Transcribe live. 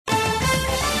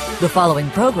The following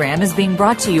program is being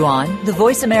brought to you on the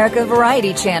Voice America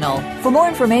Variety Channel. For more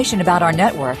information about our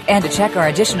network and to check our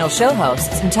additional show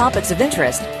hosts and topics of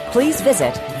interest, please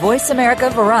visit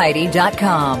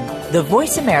voiceamericavariety.com. The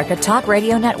Voice America Talk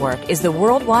Radio Network is the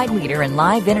worldwide leader in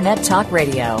live Internet talk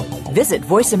radio. Visit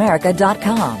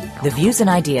voiceamerica.com. The views and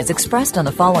ideas expressed on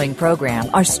the following program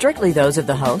are strictly those of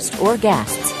the host or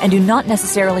guests and do not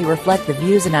necessarily reflect the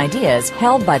views and ideas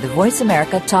held by the Voice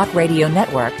America Talk Radio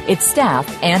Network, its staff,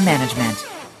 and management.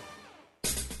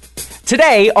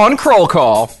 Today on Kroll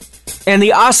Call, and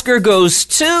the Oscar goes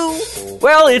to,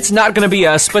 well, it's not going to be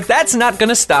us, but that's not going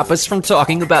to stop us from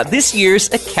talking about this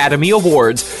year's Academy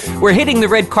Awards. We're hitting the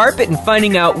red carpet and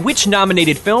finding out which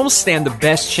nominated films stand the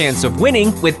best chance of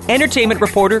winning with entertainment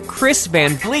reporter Chris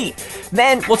Van Vliet.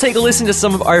 Then we'll take a listen to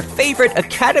some of our favorite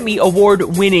Academy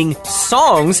Award-winning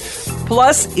songs.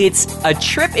 Plus, it's a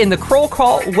trip in the Kroll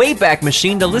Call wayback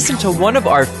machine to listen to one of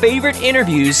our favorite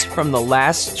interviews from the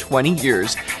last 20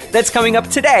 years. That's coming up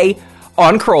today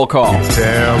on Kroll Call.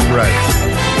 Damn right.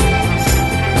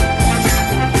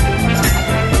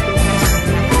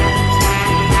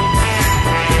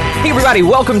 Hey everybody,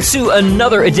 welcome to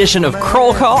another edition of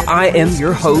Kroll Call. I am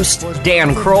your host,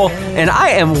 Dan Kroll, and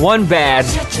I am one bad.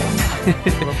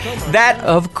 That,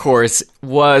 of course,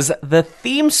 was the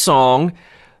theme song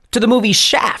to the movie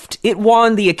Shaft. It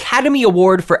won the Academy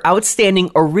Award for Outstanding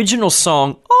Original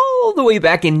Song all the way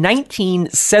back in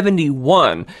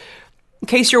 1971. In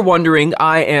case you're wondering,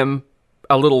 I am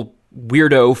a little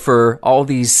weirdo for all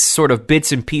these sort of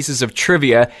bits and pieces of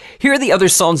trivia. Here are the other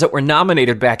songs that were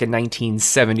nominated back in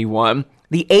 1971.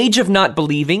 The Age of Not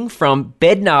Believing from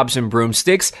Bedknobs and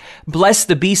Broomsticks. Bless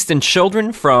the Beast and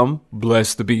Children from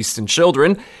Bless the Beast and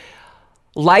Children.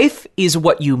 Life is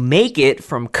What You Make It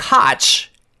from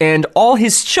Koch. And All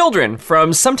His Children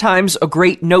from Sometimes a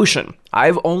Great Notion.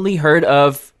 I've only heard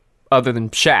of, other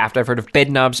than Shaft, I've heard of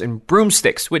Bedknobs and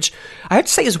Broomsticks, which I have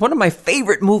to say is one of my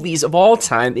favorite movies of all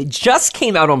time. It just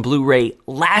came out on Blu-ray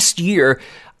last year.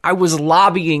 I was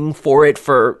lobbying for it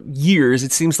for years.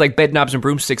 It seems like Bedknobs and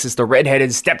Broomsticks is the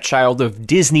redheaded stepchild of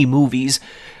Disney movies.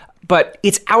 But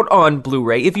it's out on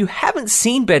Blu-ray. If you haven't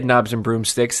seen Bedknobs and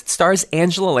Broomsticks, it stars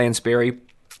Angela Lansbury.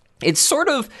 It's sort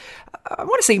of, I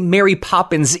want to say Mary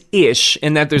Poppins-ish,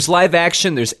 in that there's live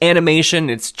action, there's animation,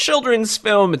 it's children's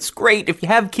film, it's great. If you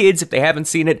have kids, if they haven't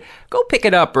seen it, go pick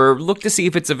it up or look to see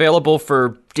if it's available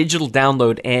for digital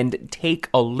download and take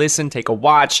a listen, take a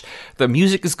watch. The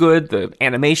music is good, the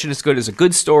animation is good, it's a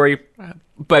good story.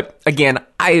 But again,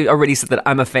 I already said that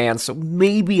I'm a fan, so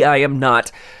maybe I am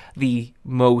not the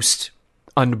most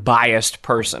unbiased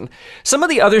person. Some of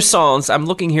the other songs, I'm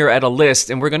looking here at a list,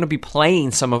 and we're going to be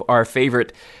playing some of our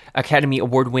favorite Academy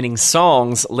Award-winning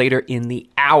songs later in the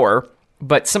hour.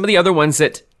 But some of the other ones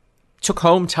that took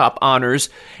home top honors: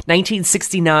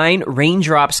 1969,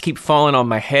 Raindrops Keep Falling on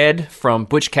My Head from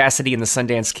Butch Cassidy and the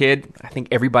Sundance Kid. I think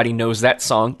everybody knows that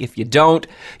song. If you don't,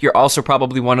 you're also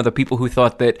probably one of the people who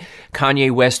thought that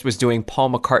Kanye West was doing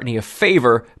Paul McCartney a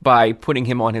favor by putting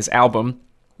him on his album.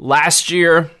 Last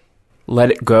year,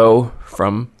 Let It Go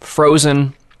from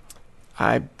Frozen.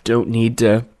 I don't need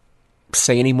to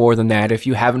say any more than that. If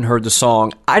you haven't heard the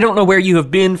song, I don't know where you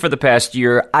have been for the past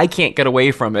year. I can't get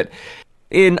away from it.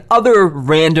 In other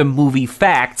random movie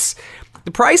facts,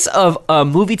 the price of a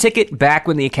movie ticket back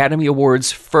when the Academy Awards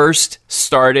first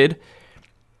started,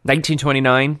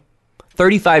 1929,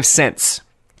 35 cents.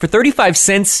 For 35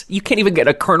 cents, you can't even get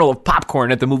a kernel of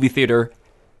popcorn at the movie theater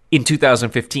in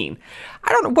 2015.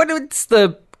 I don't know, what's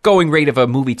the going rate of a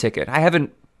movie ticket? I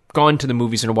haven't gone to the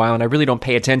movies in a while, and I really don't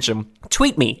pay attention.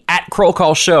 Tweet me at Kroll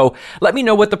Call Show. Let me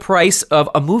know what the price of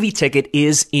a movie ticket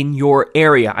is in your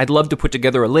area. I'd love to put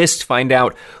together a list, find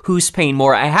out who's paying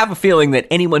more. I have a feeling that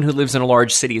anyone who lives in a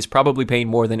large city is probably paying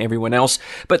more than everyone else,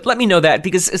 but let me know that,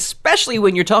 because especially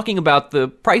when you're talking about the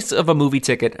price of a movie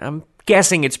ticket, I'm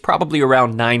guessing it's probably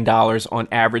around $9 on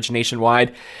average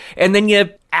nationwide. And then you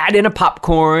add in a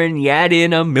popcorn, you add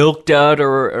in a Milk Dud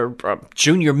or a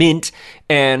Junior Mint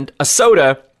and a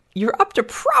soda, you're up to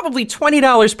probably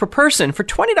 $20 per person. For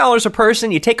 $20 a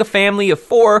person, you take a family of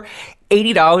four,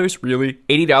 $80, really?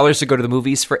 $80 to go to the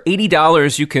movies. For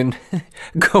 $80, you can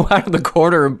go out of the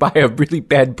corner and buy a really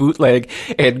bad bootleg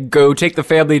and go take the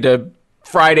family to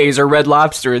Fridays or Red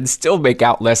Lobster and still make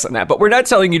out less than that. But we're not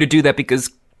telling you to do that because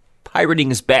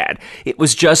pirating is bad. It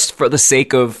was just for the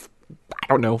sake of, I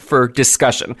don't know, for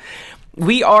discussion.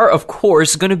 We are, of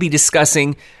course, going to be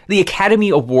discussing the Academy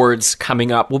Awards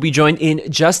coming up. We'll be joined in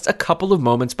just a couple of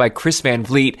moments by Chris Van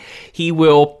Vliet. He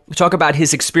will talk about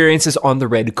his experiences on the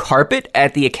red carpet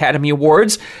at the Academy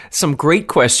Awards. Some great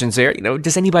questions there. You know,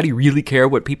 does anybody really care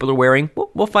what people are wearing?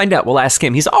 We'll find out. We'll ask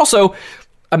him. He's also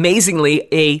amazingly,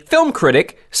 a film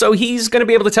critic, so he's going to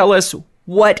be able to tell us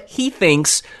what he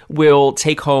thinks will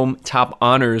take home top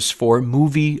honors for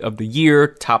movie of the year,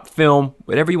 top film,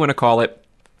 whatever you want to call it.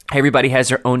 Everybody has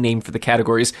their own name for the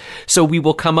categories. So we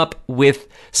will come up with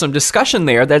some discussion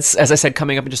there. That's, as I said,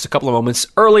 coming up in just a couple of moments.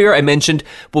 Earlier, I mentioned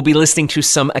we'll be listening to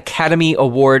some Academy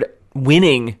Award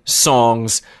winning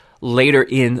songs later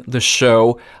in the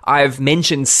show. I've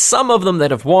mentioned some of them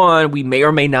that have won. We may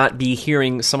or may not be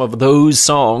hearing some of those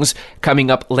songs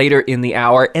coming up later in the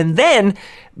hour. And then,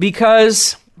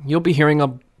 because you'll be hearing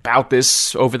about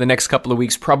this over the next couple of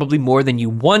weeks, probably more than you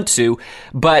want to,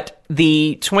 but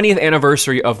the 20th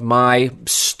anniversary of my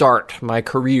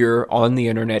career on the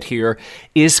internet here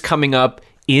is coming up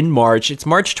in March. It's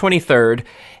March 23rd.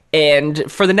 And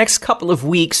for the next couple of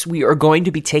weeks, we are going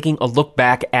to be taking a look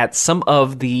back at some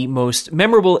of the most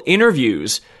memorable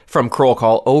interviews from Kroll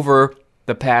Call over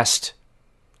the past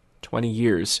 20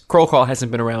 years. Kroll Call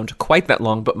hasn't been around quite that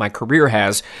long, but my career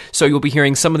has. So you'll be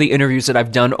hearing some of the interviews that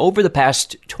I've done over the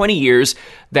past 20 years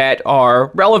that are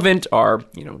relevant, are,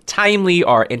 timely,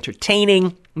 are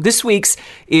entertaining. This week's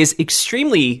is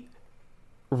extremely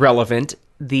relevant.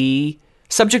 The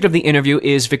subject of the interview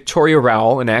is Victoria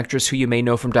Rowell, an actress who you may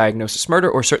know from Diagnosis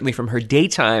Murder, or certainly from her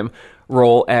daytime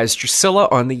role as Drusilla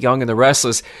on The Young and the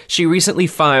Restless. She recently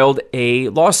filed a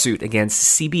lawsuit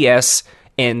against CBS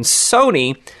and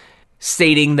Sony,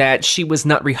 stating that she was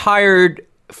not rehired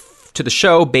to the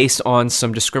show based on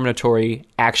some discriminatory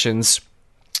actions.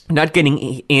 Not getting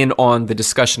in on the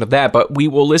discussion of that, but we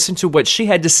will listen to what she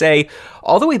had to say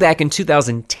all the way back in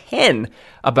 2010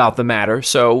 about the matter.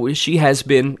 So she has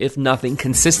been, if nothing,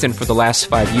 consistent for the last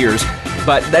 5 years.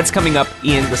 But that's coming up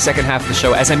in the second half of the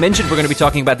show. As I mentioned, we're going to be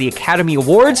talking about the Academy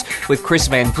Awards with Chris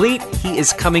Van Vliet. He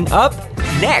is coming up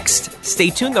next. Stay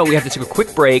tuned, though. We have to take a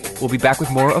quick break. We'll be back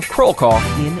with more of Kroll Call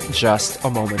in just a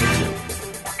moment or two.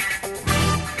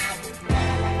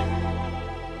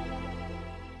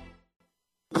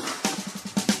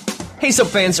 Hey, Soap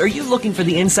fans, are you looking for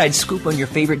the inside scoop on your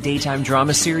favorite daytime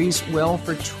drama series? Well,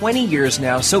 for 20 years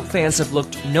now, Soap fans have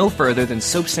looked no further than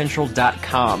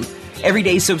SoapCentral.com. Every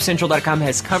day, SoapCentral.com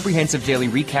has comprehensive daily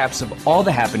recaps of all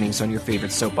the happenings on your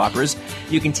favorite soap operas.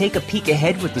 You can take a peek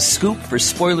ahead with the scoop for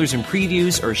spoilers and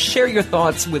previews, or share your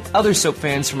thoughts with other soap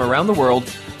fans from around the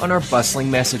world on our bustling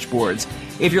message boards.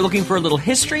 If you're looking for a little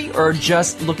history or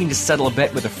just looking to settle a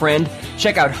bet with a friend,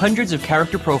 check out hundreds of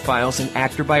character profiles and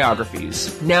actor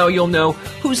biographies. Now you'll know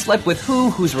who slept with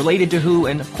who's related to who,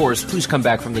 and of course, who's come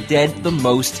back from the dead the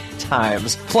most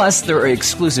times. Plus, there are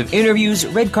exclusive interviews,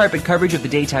 red carpet coverage of the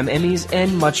daytime Emmys,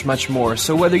 and much, much more.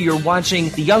 So whether you're watching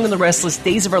The Young and the Restless,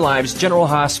 Days of Our Lives, General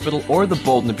Hospital, or The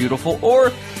Bold and the Beautiful,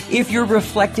 or if you're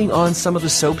reflecting on some of the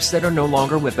soaps that are no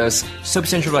longer with us,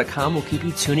 SoapCentral.com will keep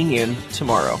you tuning in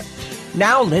tomorrow.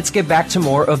 Now, let's get back to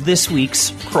more of this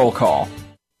week's Kroll Call.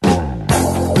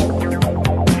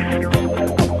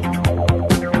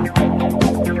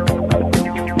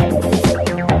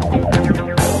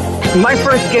 My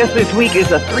first guest this week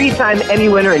is a 3-time Emmy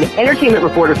winner and entertainment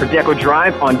reporter for Deco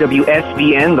Drive on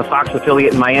WSVN, the Fox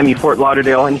affiliate in Miami, Fort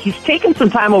Lauderdale, and he's taken some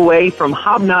time away from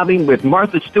hobnobbing with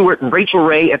Martha Stewart and Rachel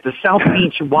Ray at the South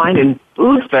Beach Wine and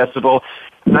Food Festival.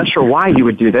 I'm not sure why he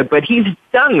would do that, but he's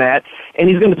done that, and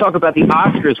he's going to talk about the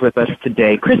Oscars with us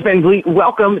today. Chris Van Vliet,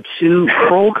 welcome to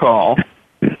Kroll Call.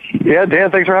 Yeah, Dan,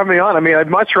 thanks for having me on. I mean, I'd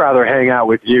much rather hang out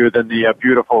with you than the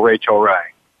beautiful Rachel Ray.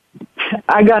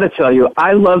 I got to tell you,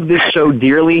 I love this show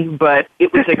dearly, but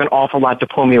it would take an awful lot to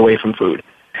pull me away from food.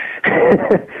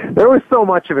 There was so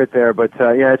much of it there, but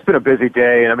yeah, it's been a busy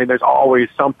day, and I mean, there's always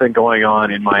something going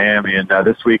on in Miami, and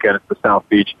this weekend it's the South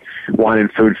Beach Wine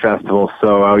and Food Festival,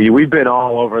 so we've been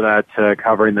all over that,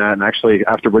 covering that, and actually,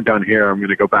 after we're done here, I'm going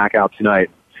to go back out tonight,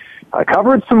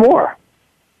 cover it some more.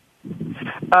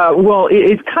 Well,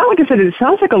 it's kind of like I said, it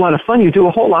sounds like a lot of fun. You do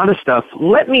a whole lot of stuff.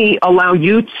 Let me allow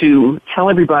you to tell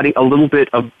everybody a little bit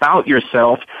about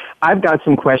yourself. I've got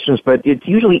some questions, but it's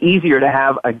usually easier to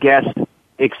have a guest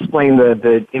explain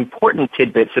the important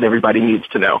tidbits that everybody needs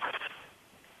to know.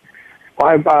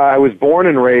 Well, I was born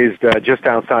and raised just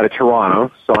outside of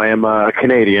Toronto, so I am a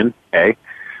Canadian, eh?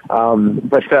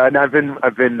 But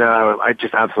I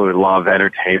just absolutely love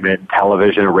entertainment, and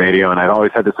television, and radio, and I've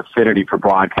always had this affinity for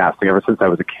broadcasting ever since I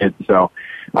was a kid. So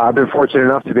I've been fortunate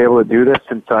enough to be able to do this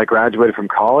since I graduated from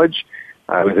college.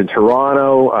 I was in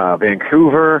Toronto,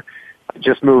 Vancouver. I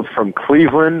just moved from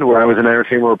Cleveland, where I was an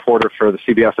entertainment reporter for the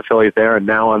CBS affiliate there, and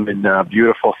now I'm in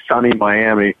beautiful, sunny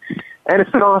Miami. And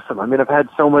it's been awesome. I mean, I've had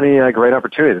so many great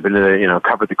opportunities. I've been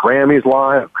covered the Grammys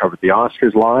live, covered the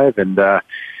Oscars live, and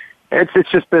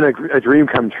it's just been a dream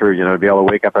come true, to be able to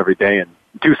wake up every day and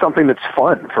do something that's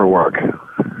fun for work.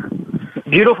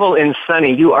 beautiful and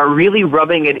sunny. You are really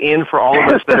rubbing it in for all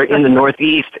of us that are in the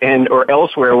Northeast and or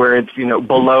elsewhere where it's,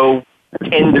 below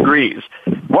 10 degrees.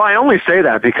 Well, I only say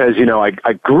that because,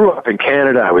 I grew up in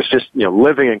Canada. I was just,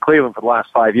 living in Cleveland for the last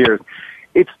 5 years.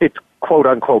 It's quote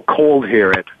unquote cold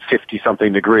here at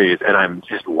 50-something degrees, and I'm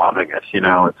just loving it,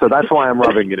 So that's why I'm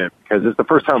rubbing it in, because it's the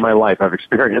first time in my life I've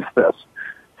experienced this.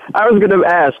 I was going to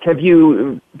ask, have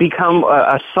you become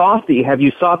a softie? Have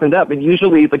you softened up? And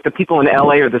usually, like, the people in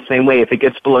LA are the same way. If it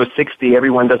gets below 60,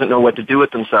 everyone doesn't know what to do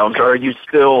with themselves. Or are you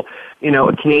still,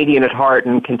 a Canadian at heart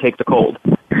and can take the cold?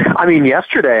 I mean,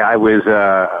 yesterday I was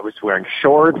wearing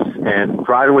shorts and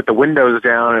driving with the windows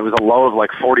down. It was a low of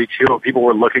like 42, and people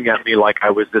were looking at me like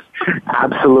I was this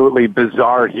absolutely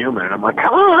bizarre human. And I'm like,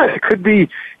 come on, it could be,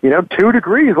 2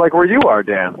 degrees like where you are,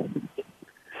 Dan.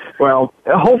 Well,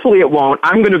 hopefully it won't.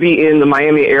 I'm going to be in the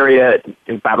Miami area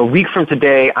in about a week from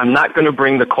today. I'm not going to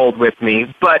bring the cold with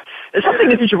me. But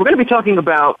something interesting, we're going to be talking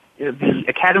about the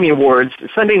Academy Awards.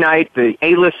 Sunday night, the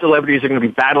A-list celebrities are going to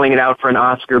be battling it out for an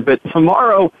Oscar. But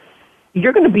tomorrow,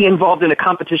 you're going to be involved in a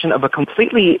competition of a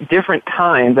completely different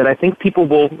kind that I think people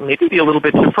will maybe be a little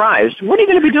bit surprised. What are you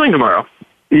going to be doing tomorrow?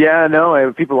 Yeah,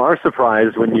 no, people are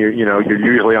surprised when you're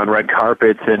usually on red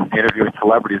carpets and interviewing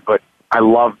celebrities, but I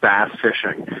love bass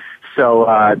fishing. So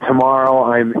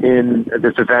tomorrow I'm in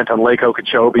this event on Lake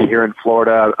Okeechobee here in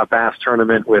Florida, a bass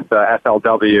tournament with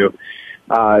FLW.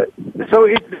 So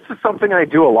this is something I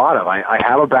do a lot of. I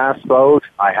have a bass boat.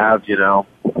 I have, a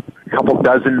couple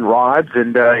dozen rods,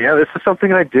 and this is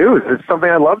something I do. It's something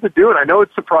I love to do, and I know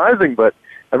it's surprising, but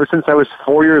ever since I was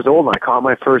 4 years old and I caught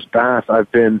my first bass,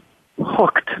 I've been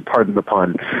hooked, pardon the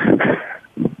pun.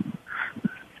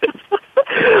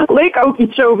 Lake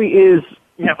Okeechobee is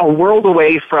a world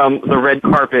away from the red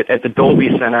carpet at the Dolby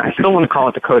Center. I still want to call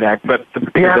it the Kodak, but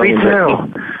me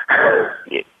too.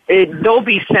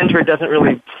 Dolby Center doesn't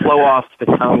really flow off the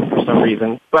tongue for some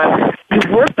reason. But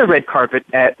you worked the red carpet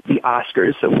at the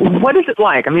Oscars. So what is it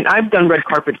like? I mean, I've done red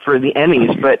carpet for the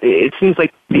Emmys, but it seems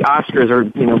like the Oscars are,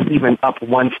 even up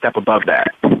one step above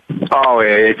that. Oh,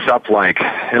 it's up like,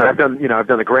 and I've done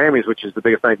the Grammys, which is the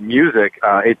biggest night in music.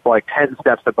 It's like 10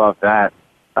 steps above that.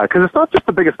 Because it's not just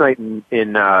the biggest night in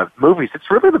movies,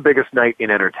 it's really the biggest night in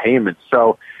entertainment.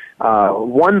 So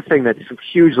one thing that's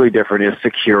hugely different is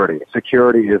security.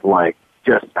 Security is like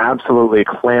just absolutely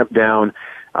clamped down.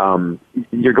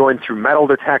 You're going through metal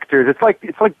detectors. It's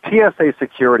like TSA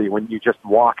security when you just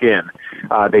walk in.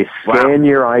 They scan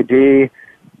your ID.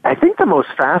 I think the most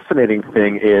fascinating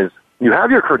thing is you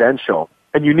have your credential,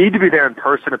 and you need to be there in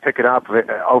person to pick it up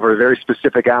over very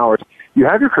specific hours. You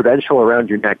have your credential around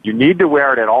your neck. You need to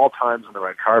wear it at all times on the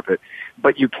red carpet,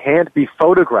 but you can't be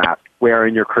photographed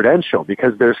wearing your credential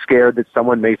because they're scared that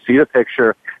someone may see the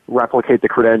picture, replicate the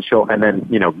credential, and then,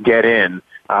 get in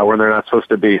when they're not supposed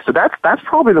to be. So that's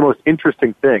probably the most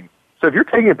interesting thing. So if you're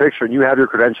taking a picture and you have your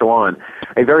credential on,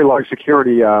 a very large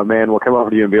security man will come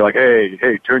over to you and be like, hey,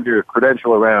 turn your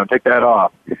credential around, take that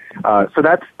off. So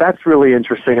that's really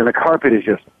interesting, and the carpet is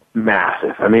just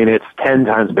massive. I mean, it's 10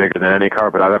 times bigger than any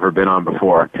carpet I've ever been on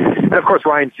before. And of course,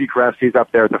 Ryan Seacrest, he's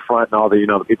up there at the front, and all the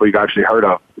the people you've actually heard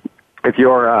of. If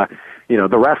you're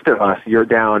the rest of us, you're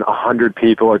down 100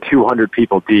 people or 200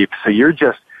 people deep, so you're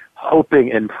just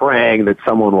hoping and praying that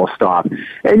someone will stop.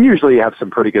 And usually you have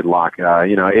some pretty good luck.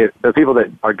 The people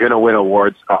that are going to win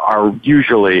awards are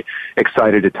usually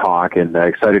excited to talk and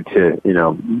excited to,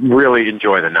 really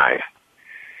enjoy the night.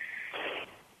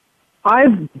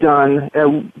 I've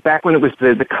done, back when it was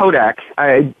the Kodak,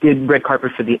 I did red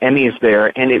carpet for the Emmys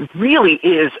there, and it really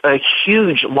is a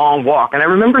huge, long walk. And I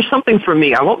remember something for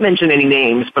me, I won't mention any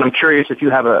names, but I'm curious if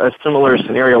you have a similar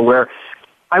scenario where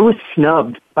I was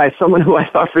snubbed by someone who I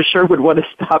thought for sure would want to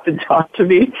stop and talk to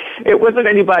me. It wasn't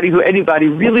anybody who anybody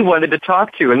really wanted to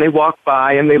talk to, and they walked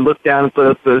by and they looked down at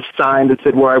the sign that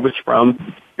said where I was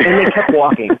from, and they kept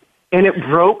walking, and it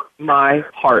broke my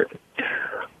heart.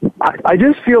 I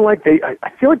just feel like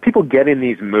people get in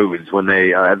these moods when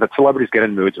the celebrities get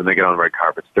in moods when they get on red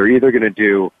carpets. They're either going to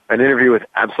do an interview with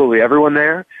absolutely everyone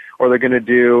there, or they're going to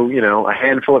do, a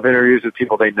handful of interviews with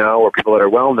people they know or people that are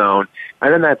well known,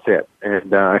 and then that's it.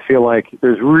 And I feel like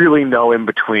there's really no in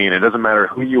between. It doesn't matter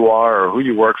who you are or who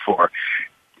you work for.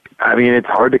 I mean, it's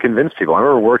hard to convince people. I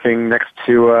remember working next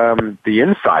to The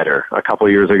Insider a couple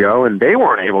of years ago, and they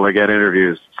weren't able to get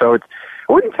interviews. So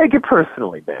I wouldn't take it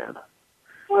personally, Dan.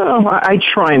 Well, I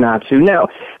try not to. Now,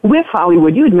 with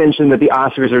Hollywood, you had mentioned that the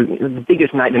Oscars are the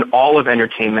biggest night in all of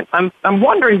entertainment. I'm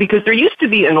wondering, because there used to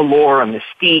be an allure, a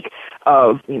mystique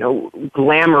of,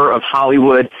 glamour of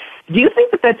Hollywood. Do you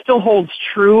think that still holds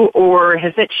true, or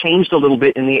has that changed a little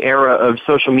bit in the era of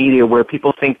social media where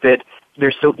people think that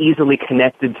they're so easily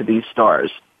connected to these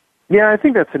stars. Yeah, I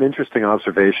think that's an interesting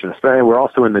observation. Especially, we're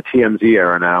also in the TMZ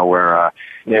era now, where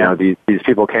these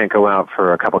people can't go out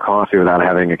for a cup of coffee without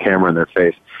having a camera in their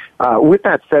face. With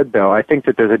that said, though, I think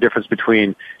that there's a difference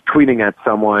between tweeting at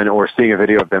someone or seeing a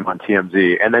video of them on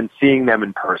TMZ and then seeing them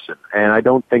in person. And I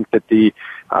don't think that the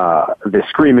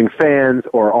screaming fans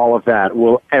or all of that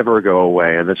will ever go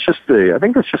away. And I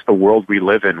think it's just the world we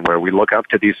live in, where we look up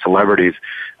to these celebrities,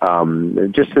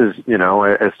 just as,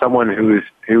 as someone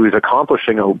who's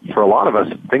accomplishing, for a lot of us,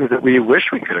 things that we wish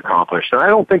we could accomplish. And I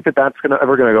don't think that that's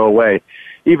ever going to go away,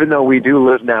 even though we do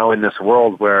live now in this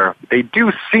world where they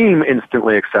do seem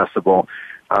instantly accessible.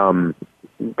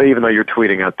 But even though you're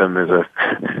tweeting at them,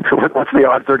 what's the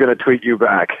odds they're going to tweet you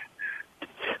back?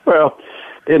 Well,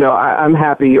 I'm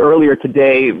happy. Earlier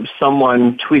today,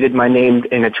 someone tweeted my name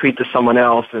in a tweet to someone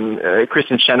else, and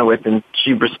Kristen Chenoweth, and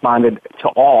she responded to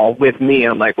all with me.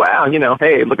 I'm like, wow,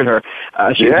 hey, look at her.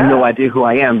 She has no idea who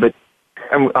I am, but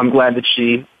I'm glad that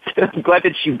she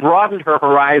broadened her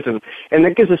horizon. And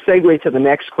that gives a segue to the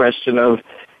next question of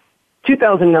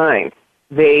 2009.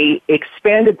 They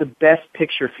expanded the Best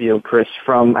Picture field, Chris,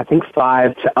 from, I think,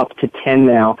 5 to up to 10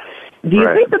 now. Do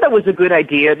you think that was a good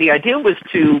idea? The idea was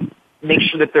to make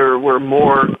sure that there were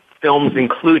more films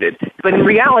included. But in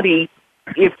reality,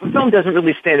 if a film doesn't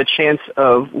really stand a chance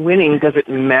of winning, does it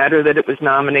matter that it was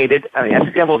nominated? I mean,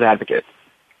 that's devil's advocate.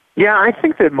 Yeah, I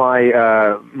think that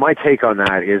my take on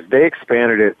that is they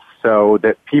expanded it so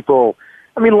that people,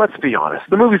 let's be honest,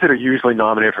 the movies that are usually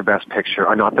nominated for Best Picture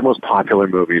are not the most popular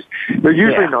movies. They're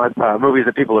usually not movies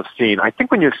that people have seen. I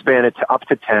think when you expand it to up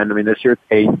to 10, this year it's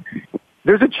 8,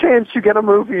 there's a chance you get a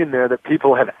movie in there that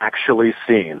people have actually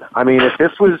seen. If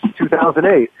this was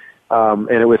 2008, and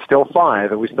it was still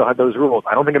 5, and we still had those rules,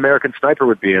 I don't think American Sniper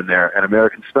would be in there. And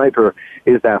American Sniper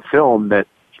is that film that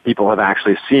people have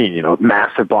actually seen,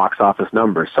 massive box office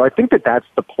numbers. So I think that that's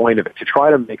the point of it, to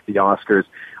try to make the Oscars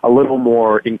a little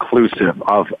more inclusive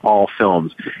of all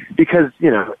films. Because,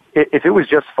 if it was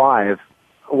just 5,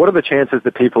 what are the chances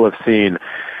that people have seen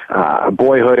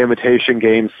Boyhood, Imitation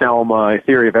Game, Selma,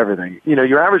 Theory of Everything?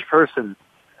 Your average person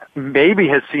maybe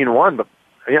has seen one, but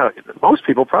most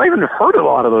people probably haven't heard of a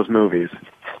lot of those movies.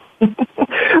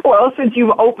 Well, since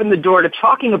you've opened the door to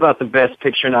talking about the Best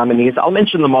Picture nominees, I'll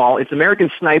mention them all. It's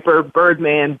American Sniper,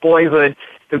 Birdman, Boyhood,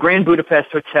 The Grand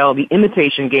Budapest Hotel, The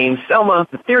Imitation Game, Selma,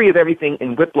 The Theory of Everything,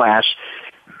 and Whiplash.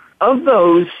 Of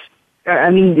those,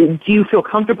 do you feel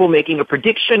comfortable making a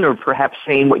prediction or perhaps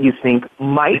saying what you think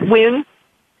might win?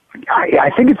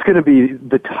 I think it's going to be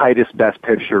the tightest Best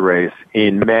Picture race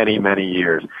in many, many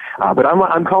years. But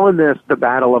I'm calling this the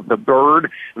battle of the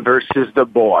bird versus the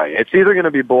boy. It's either going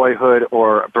to be Boyhood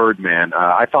or Birdman.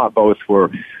 I thought both were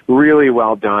really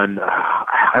well done.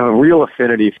 I have a real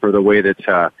affinity for the way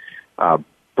that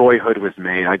Boyhood was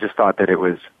made. I just thought that it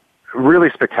was really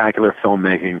spectacular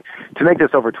filmmaking to make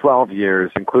this over 12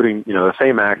 years, including, the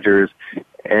same actors,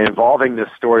 and involving this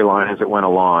storyline as it went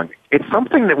along. It's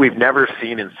something that we've never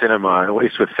seen in cinema, at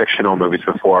least with fictional movies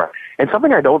before, and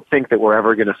something I don't think that we're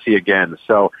ever going to see again.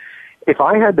 So if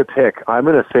I had to pick, I'm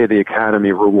going to say the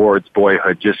Academy rewards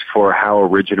Boyhood just for how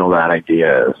original that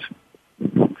idea is.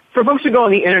 For folks who go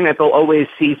on the internet, they'll always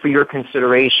see, for your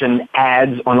consideration,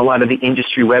 ads on a lot of the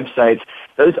industry websites.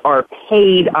 Those are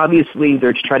paid. Obviously,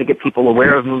 they're to try to get people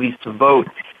aware of movies to vote.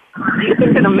 Do you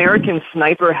think that American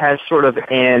Sniper has sort of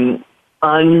an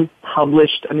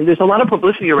unpublished, there's a lot of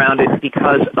publicity around it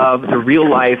because of the real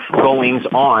life goings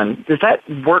on. Does that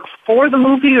work for the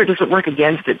movie or does it work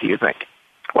against it, do you think?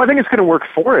 Well, I think it's going to work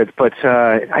for it, but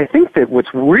I think that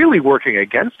what's really working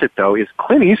against it, though, is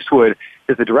Clint Eastwood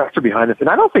is the director behind this, and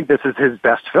I don't think this is his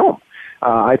best film.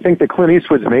 I think that Clint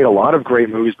Eastwood's made a lot of great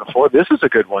movies before. This is a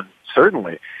good one,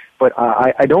 certainly, but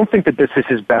I don't think that this is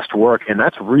his best work, and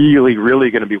that's really, really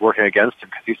going to be working against him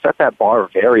because he set that bar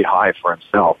very high for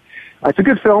himself. It's a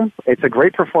good film. It's a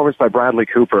great performance by Bradley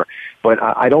Cooper, but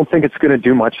I don't think it's going to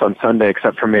do much on Sunday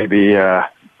except for maybe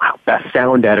best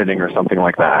sound editing or something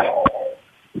like that.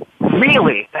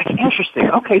 Really? That's interesting.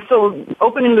 Okay, so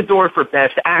opening the door for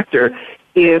Best Actor,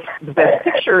 if the Best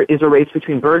Picture is a race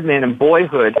between Birdman and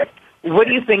Boyhood, what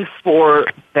do you think for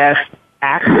Best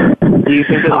Actor? Do you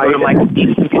think it'll go to Michael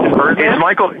Keaton and Birdman?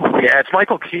 It's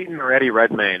Michael Keaton or Eddie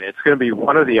Redmayne. It's going to be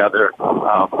one or the other.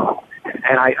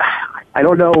 And I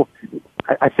don't know.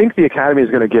 I think the Academy is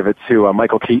going to give it to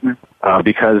Michael Keaton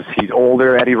because he's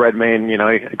older. Eddie Redmayne,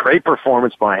 great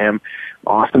performance by him,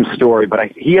 awesome story.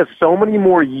 But he has so many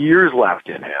more years left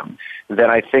in him that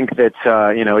I think that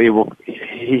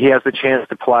he has the chance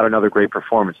to pull out another great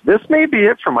performance. This may be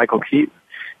it for Michael Keaton.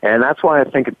 And that's why I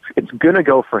think it's going to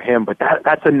go for him, but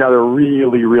that's another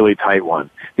really, really tight one.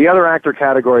 The other actor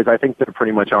categories, I think they're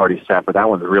pretty much already set, but that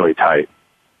one's really tight.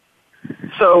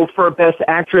 So for Best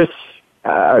Actress,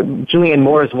 Julianne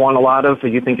Moore has won a lot of. Do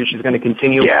you think that she's going to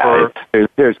continue?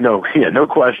 There's no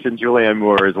question Julianne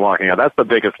Moore is walking out. That's the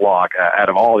biggest lock out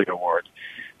of all the awards.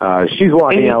 She's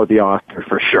walking out with the Oscar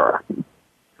for sure.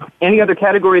 Any other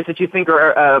categories that you think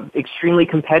are extremely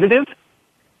competitive?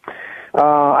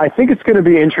 I think it's going to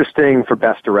be interesting for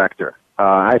Best Director.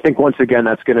 I think once again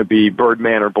that's going to be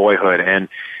Birdman or Boyhood, and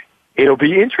it'll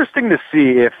be interesting to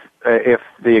see if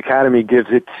the Academy gives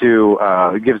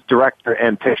director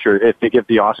and picture, if they give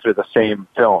the Oscar to the same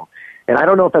film. And I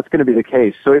don't know if that's going to be the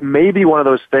case. So it may be one of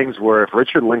those things where if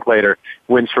Richard Linklater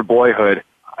wins for Boyhood,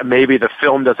 maybe the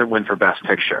film doesn't win for Best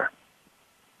Picture.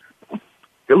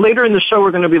 Later in the show,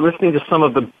 we're going to be listening to some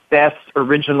of the best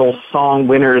original song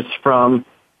winners from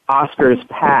Oscars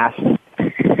past.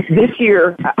 This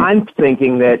year, I'm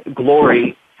thinking that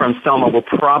Glory from Selma will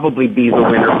probably be the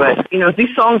winner. But,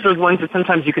 these songs are the ones that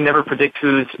sometimes you can never predict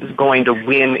who's going to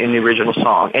win in the original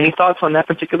song. Any thoughts on that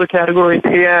particular category?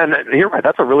 Yeah, and you're right.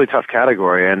 That's a really tough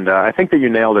category, and I think that you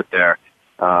nailed it there.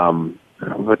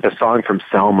 With the song from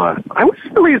Selma, I was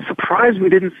really surprised we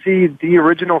didn't see the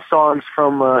original songs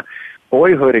from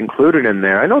Boyhood included in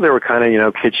there. I know they were kind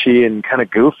of, kitschy and kind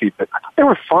of goofy, but I thought they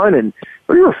were fun and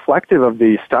very reflective of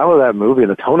the style of that movie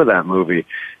and the tone of that movie.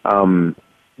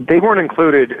 They weren't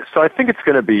included, so I think it's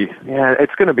going to be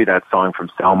that song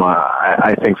from Selma,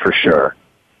 I think for sure.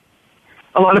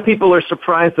 A lot of people are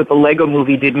surprised that the Lego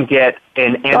Movie didn't get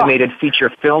an animated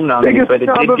feature film nominee, but it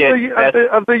did get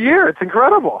of the year. It's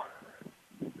incredible.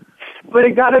 But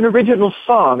it got an original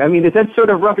song. I mean, is that sort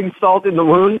of rubbing salt in the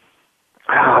wound?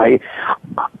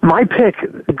 My pick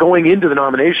going into the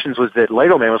nominations was that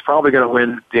Lego Man was probably going to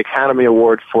win the Academy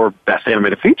Award for Best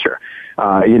Animated Feature.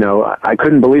 I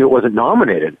couldn't believe it wasn't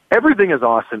nominated. Everything Is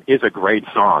Awesome is a great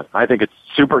song. I think it's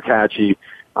super catchy.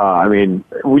 When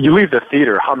you leave the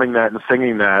theater humming that and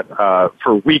singing that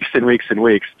for weeks and weeks and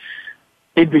weeks,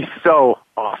 it'd be so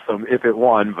awesome if it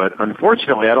won, but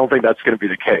unfortunately I don't think that's going to be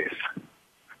the case.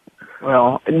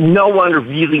 Well, no one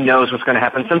really knows what's going to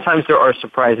happen. Sometimes there are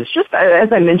surprises. Just as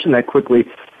I mentioned that quickly,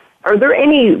 are there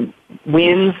any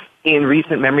wins in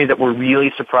recent memory that were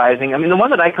really surprising? I mean, the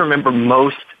one that I can remember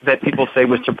most that people say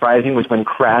was surprising was when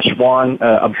Crash won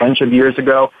a bunch of years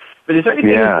ago. But is there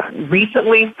anything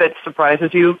recently that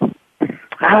surprises you?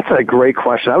 That's a great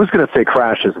question. I was going to say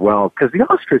Crash as well, because the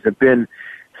Oscars have been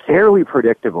fairly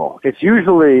predictable. It's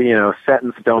usually, set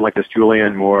in stone like this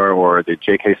Julianne Moore or the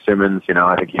J.K. Simmons,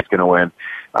 I think he's going to win.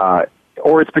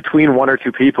 Or it's between one or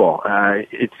two people.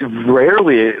 It's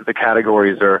rarely the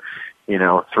categories are,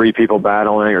 three people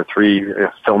battling or three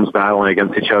films battling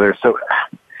against each other. So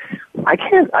I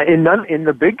can't, in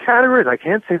the big categories, I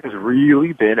can't say there's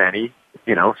really been any,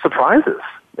 surprises.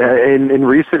 In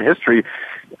recent history,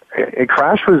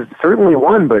 Crash was certainly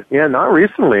one, but not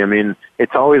recently. I mean,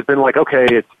 it's always been like, okay,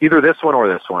 it's either this one or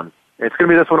this one. It's going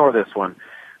to be this one or this one.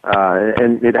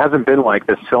 And it hasn't been like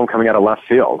this film coming out of left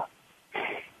field.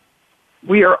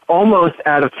 We are almost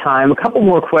out of time. A couple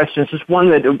more questions. Just one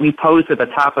that we posed at the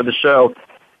top of the show.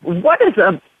 What does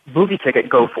a movie ticket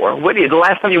go for? The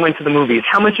last time you went to the movies,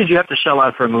 how much did you have to shell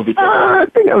out for a movie ticket? I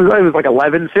think it was like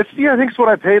 $11.50. I think is what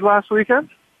I paid last weekend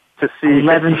to see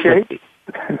 $11.50.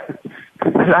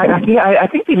 I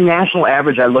think the national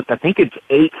average I looked, I think it's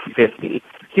 $8.50.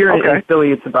 Here in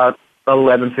Philly, it's about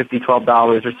 $11.50,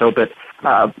 $12 or so. But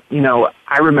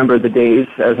I remember the days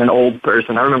as an old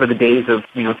person. I remember the days of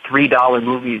 $3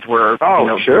 movies were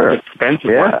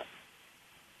expensive. Yeah.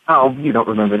 Oh, you don't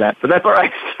remember that, but that's all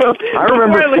right. So, I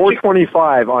remember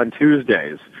 $4.25 on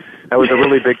Tuesdays. That was a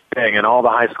really big thing, and all the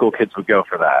high school kids would go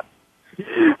for that.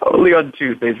 Only on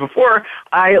Tuesdays. Before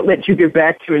I let you get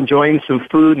back to enjoying some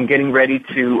food and getting ready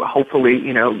to hopefully,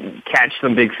 catch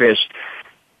some big fish,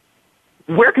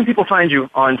 where can people find you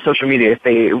on social media? If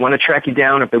they want to track you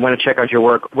down, if they want to check out your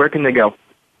work, where can they go?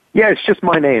 Yeah, it's just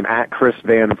my name, @Chris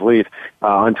Van Vliet,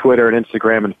 on Twitter and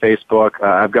Instagram and Facebook.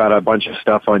 I've got a bunch of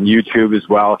stuff on YouTube as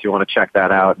well if you want to check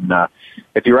that out. And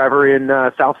if you're ever in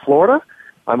South Florida,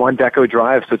 I'm on Deco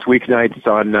Drive, so it's weeknights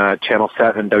on Channel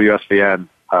 7 WSVN.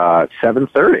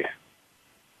 7:30.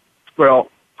 Well,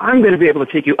 I'm going to be able to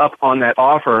take you up on that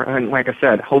offer, and like I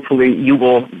said, hopefully you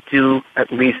will do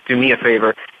me a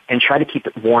favor and try to keep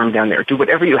it warm down there. Do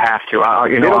whatever you have to.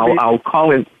 I'll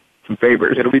call in some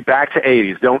favors. It'll be back to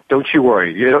 80s. Don't you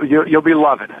worry. You'll be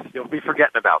loving it. You'll be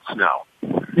forgetting about snow.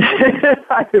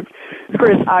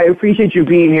 Chris, I appreciate you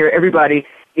being here. Everybody,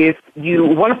 if you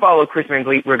want to follow Chris Van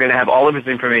Vliet, we're going to have all of his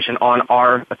information on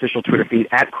our official Twitter feed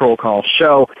at Kroll Call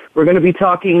Show. We're going to be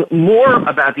talking more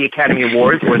about the Academy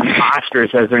Awards, or the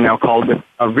Oscars as they're now called, with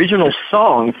original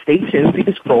songs. Stay tuned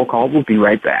because Kroll Call will be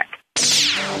right back.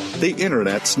 The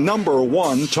Internet's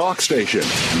 #1 talk station.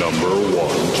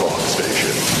 #1 talk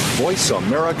station.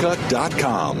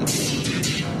 VoiceAmerica.com.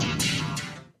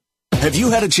 Have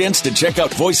you had a chance to check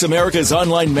out Voice America's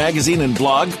online magazine and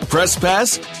blog, Press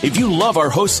Pass? If you love our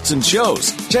hosts and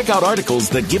shows, check out articles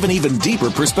that give an even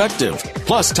deeper perspective.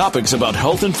 Plus topics about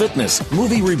health and fitness,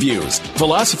 movie reviews,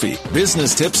 philosophy,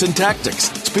 business tips and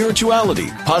tactics, spirituality,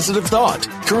 positive thought,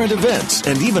 current events,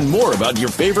 and even more about your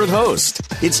favorite host.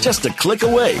 It's just a click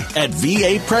away at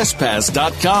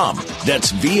vapresspass.com.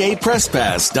 That's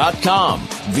vapresspass.com.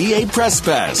 VA Press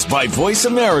Pass by Voice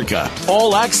America.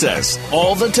 All access,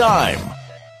 all the time.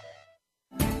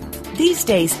 These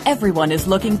days, everyone is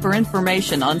looking for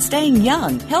information on staying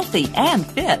young, healthy, and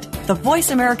fit. The Voice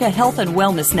America Health and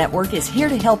Wellness Network is here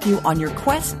to help you on your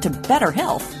quest to better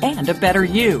health and a better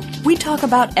you. We talk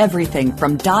about everything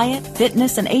from diet,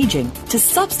 fitness, and aging to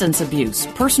substance abuse,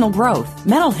 personal growth,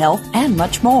 mental health, and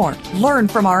much more. Learn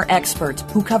from our experts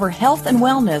who cover health and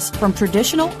wellness from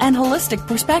traditional and holistic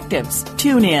perspectives.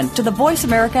 Tune in to the Voice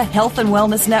America Health and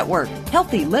Wellness Network.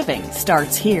 Healthy living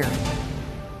starts here.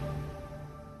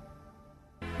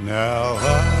 Now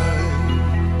I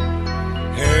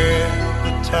had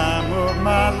the time of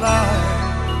my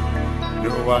life.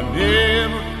 No, I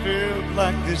never felt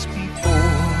like this before.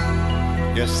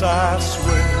 Yes, I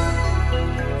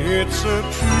swear it's a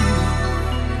truth.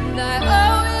 And I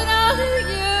owe it all to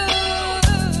you.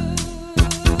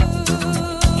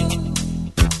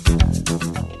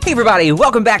 Hey everybody,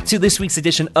 welcome back to this week's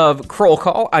edition of Kroll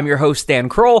Call. I'm your host, Dan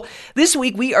Kroll. This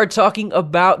week we are talking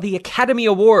about the Academy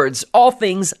Awards, all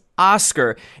things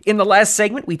Oscar. In the last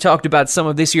segment, we talked about some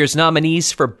of this year's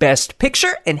nominees for Best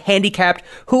Picture and handicapped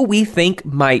who we think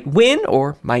might win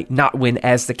or might not win,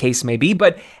 as the case may be.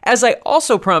 But as I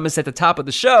also promised at the top of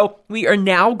the show, we are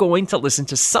now going to listen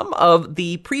to some of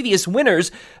the previous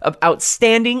winners of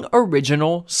Outstanding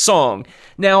Original Song.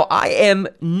 Now, I am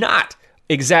not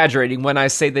exaggerating when I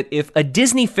say that if a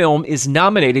Disney film is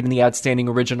nominated in the Outstanding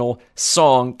Original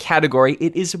Song category,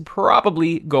 it is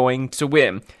probably going to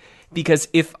win. Because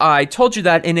if I told you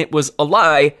that and it was a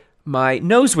lie, my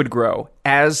nose would grow,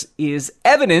 as is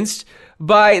evidenced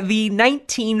by the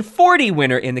 1940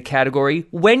 winner in the category,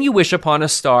 When You Wish Upon a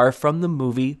Star, from the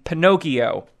movie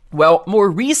Pinocchio. Well, more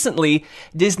recently,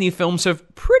 Disney films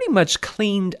have pretty much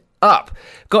cleaned up.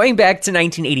 Going back to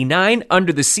 1989,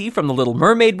 Under the Sea from The Little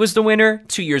Mermaid was the winner.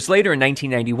 2 years later, in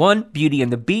 1991, Beauty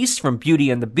and the Beast from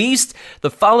Beauty and the Beast. The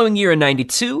following year, in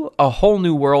 92, A Whole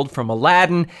New World from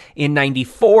Aladdin. In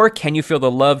 94, Can You Feel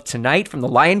the Love Tonight from The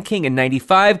Lion King. In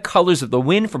 95, Colors of the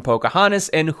Wind from Pocahontas.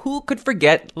 And who could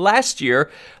forget last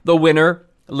year, the winner,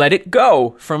 Let It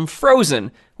Go from Frozen.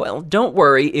 Well, don't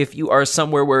worry if you are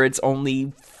somewhere where it's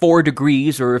only 4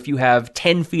 degrees or if you have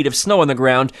 10 feet of snow on the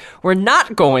ground. We're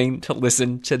not going to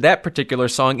listen to that particular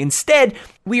song. Instead,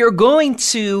 we are going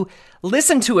to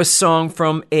listen to a song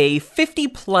from a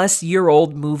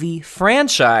 50-plus-year-old movie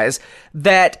franchise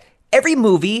that every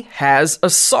movie has a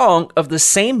song of the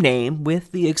same name,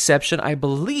 with the exception, I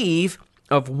believe,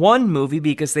 of one movie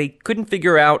because they couldn't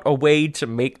figure out a way to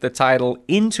make the title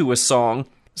into a song.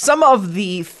 Some of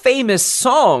the famous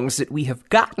songs that we have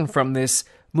gotten from this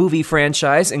movie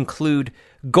franchise include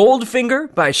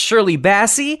Goldfinger by Shirley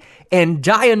Bassey and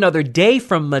Die Another Day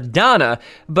from Madonna,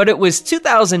 but it was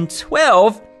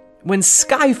 2012 when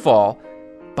Skyfall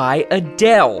by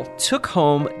Adele took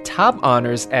home top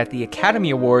honors at the Academy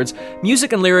Awards.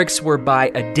 Music and lyrics were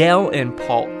by Adele and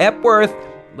Paul Epworth.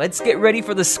 Let's get ready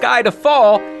for the sky to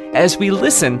fall as we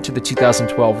listen to the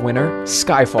 2012 winner,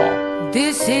 Skyfall.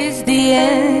 This is the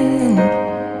end.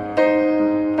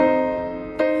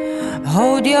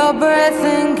 Hold your breath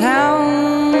and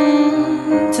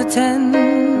count to 10.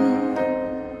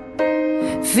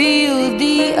 Feel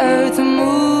the earth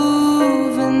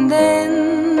move and then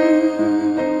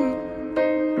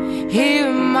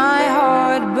hear my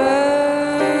heart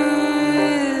burst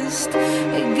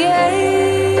again.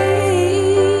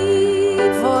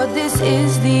 For this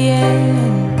is the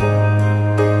end.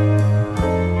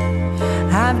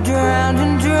 I've drowned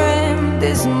and dreamt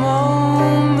this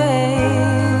moment.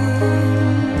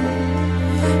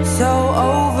 So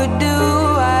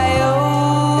overdue, I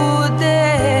owe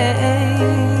them.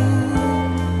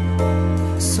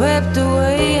 Swept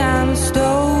away, I'm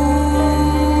stolen.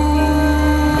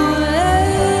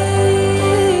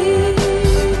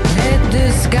 Let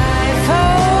the sky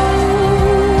fall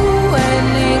when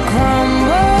it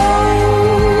crumbles.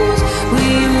 We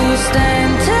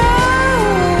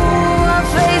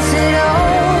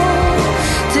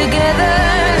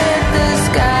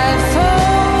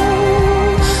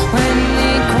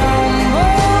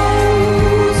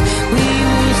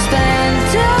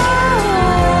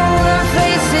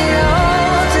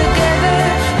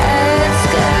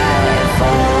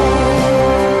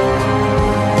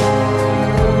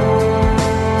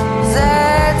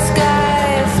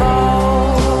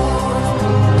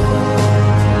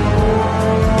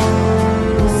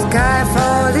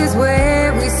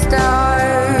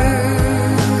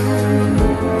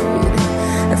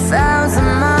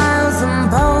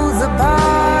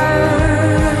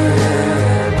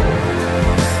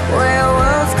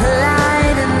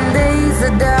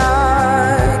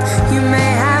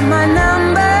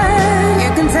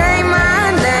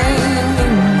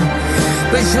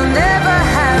but she'll never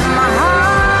have my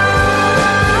heart.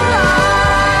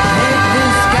 Let the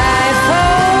sky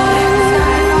fall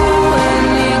when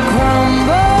it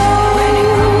crumbles.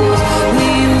 We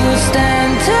will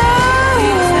stand tall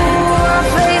or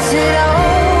face it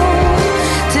all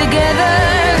together.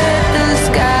 Let the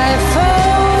sky fall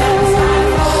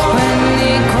when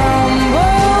it crumbles.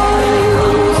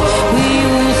 We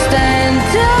will stand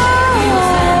tall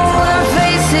or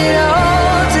face it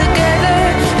all together.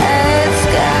 Let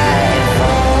sky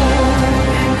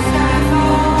fall.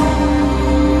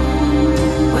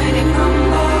 When it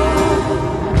crumbles,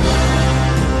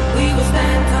 we will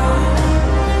stand tall.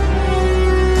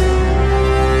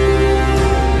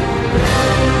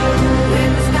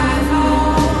 When the sky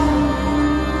falls,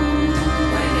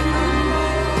 when it crumbles.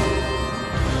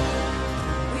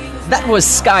 That was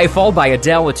Skyfall by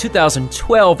Adele, a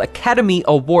 2012 Academy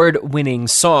Award-winning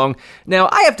song. Now,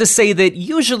 I have to say that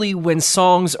usually when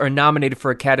songs are nominated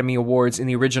for Academy Awards in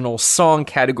the original song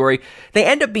category, they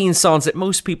end up being songs that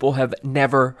most people have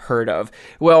never heard of.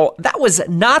 Well, that was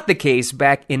not the case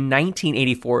back in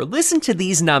 1984. Listen to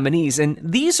these nominees, and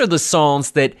these are the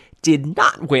songs that did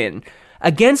not win.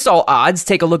 Against All Odds,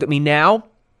 Take a Look at Me Now,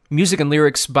 music and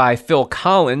lyrics by Phil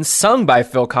Collins, sung by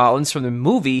Phil Collins from the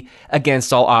movie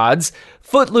Against All Odds.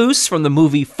 Footloose from the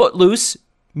movie Footloose,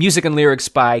 music and lyrics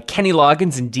by Kenny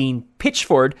Loggins and Dean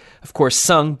Pitchford, of course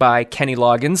sung by Kenny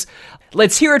Loggins.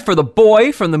 Let's Hear It for the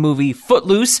Boy from the movie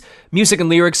Footloose, music and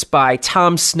lyrics by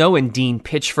Tom Snow and Dean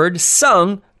Pitchford,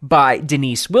 sung by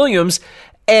Denise Williams.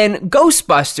 And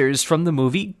Ghostbusters from the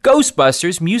movie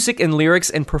Ghostbusters, music and lyrics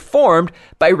and performed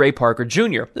by Ray Parker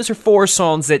Jr. Those are 4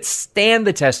 songs that stand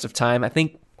the test of time. I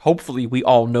think hopefully we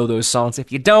all know those songs.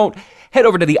 If you don't, head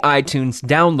over to the iTunes,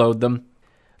 download them.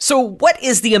 So what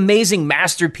is the amazing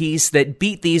masterpiece that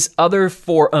beat these other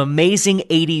 4 amazing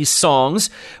 80s songs?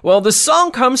 Well, the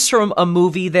song comes from a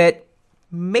movie that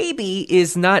maybe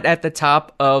is not at the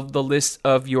top of the list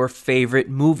of your favorite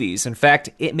movies. In fact,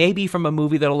 it may be from a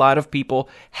movie that a lot of people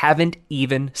haven't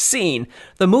even seen.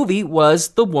 The movie was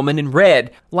The Woman in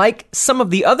Red. Like some of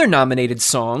the other nominated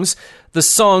songs, the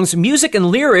song's music and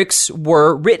lyrics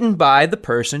were written by the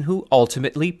person who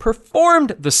ultimately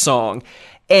performed the song.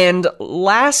 And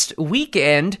last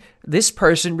weekend, this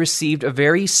person received a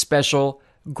very special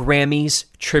Grammys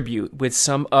tribute with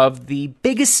some of the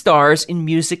biggest stars in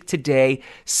music today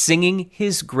singing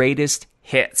his greatest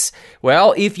hits.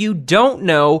 Well, if you don't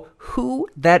know who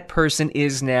that person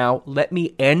is now, let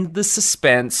me end the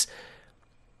suspense.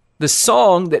 The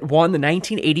song that won the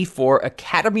 1984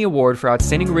 Academy Award for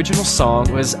Outstanding Original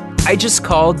Song was I Just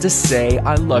Called to Say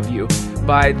I Love You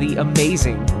by the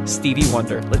amazing Stevie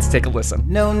Wonder. Let's take a listen.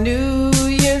 No New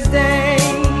Year's Day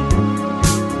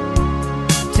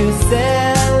to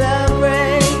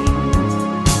celebrate,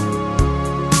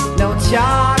 no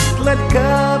chocolate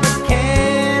covered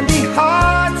candy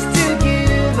hearts to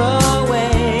give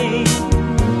away,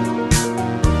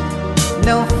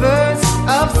 no first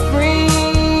of spring,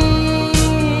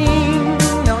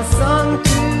 no song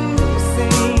to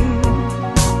sing.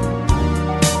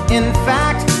 In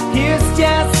fact, here's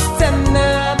just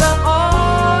another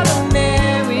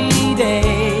ordinary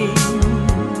day.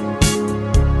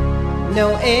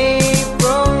 No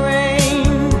April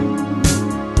rain,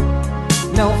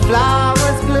 no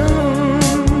flowers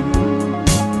bloom,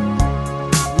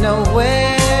 no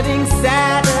wedding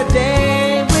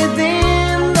Saturday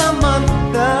within the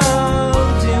month of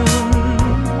June.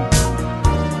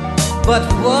 But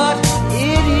what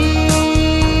it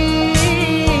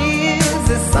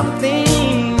is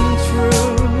something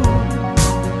true,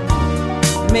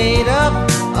 made up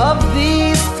of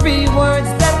these 3 words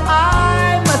that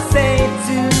I must say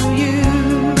to you.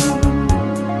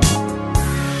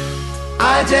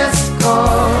 I just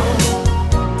called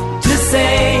to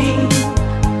say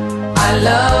I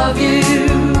love you.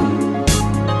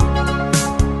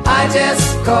 I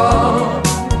just called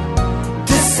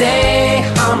to say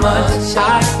how much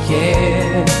I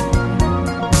care.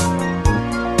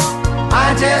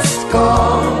 I just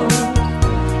called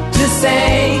to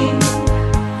say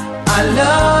I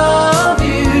love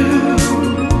you,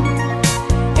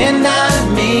 and I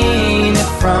mean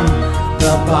it from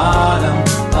the bottom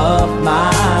of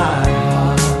my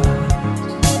heart.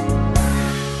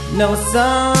 No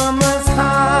summer's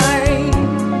high,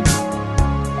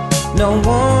 no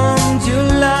warm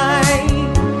July,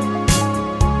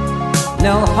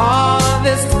 no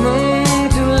harvest moon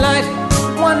to light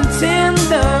one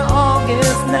tender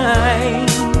August night,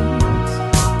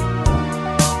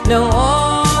 no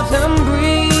autumn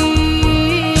breeze,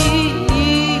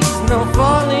 no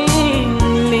falling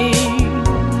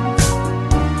leaves,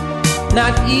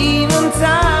 not even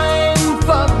time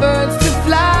for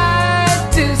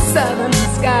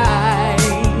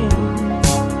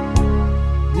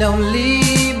no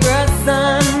Libra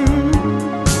sun,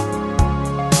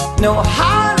 no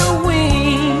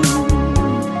Halloween,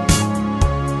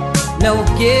 no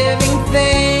giving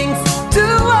thanks to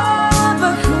all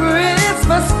the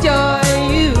Christmas joy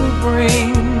you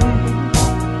bring.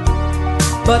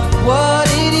 But what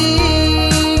it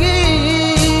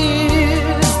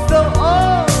is, so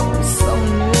oh so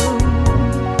new,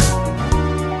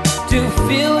 to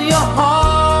fill your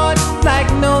heart like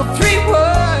no three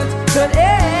words could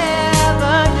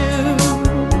ever do.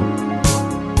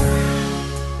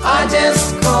 I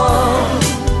just called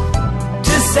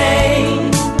to say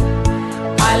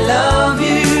I love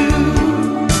you.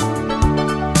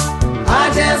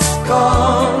 I just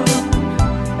called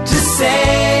to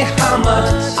say how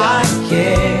much I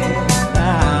care.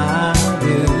 I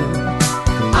do.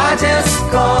 I just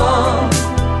called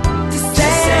to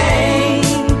say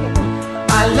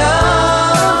I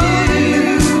love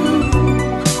you,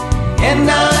 and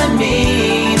I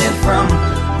mean it from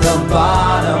the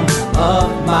bottom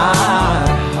of my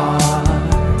heart.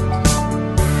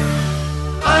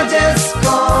 I just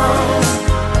called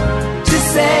to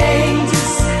say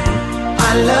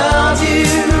I love you.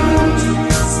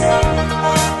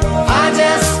 I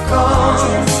just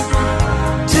called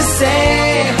to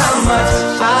say how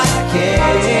much I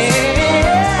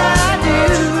care. I do.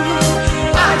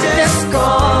 I just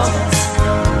called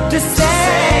to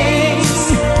say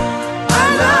I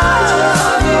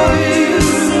love you,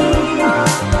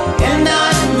 and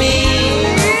I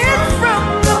mean it from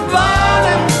the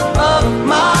bottom of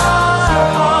my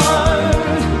heart,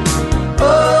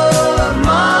 of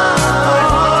my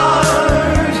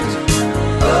heart,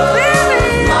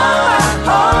 of my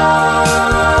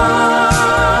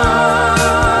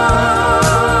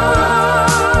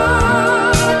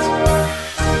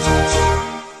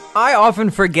I often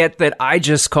forget that I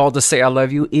Just Called to Say I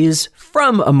Love You is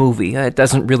from a movie. It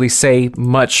doesn't really say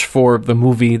much for the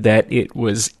movie that it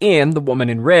was in, The Woman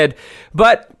in Red,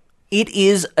 but it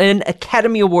is an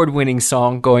Academy Award-winning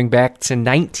song going back to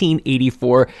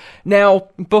 1984. Now,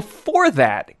 before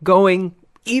that, going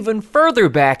even further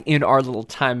back in our little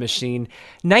time machine,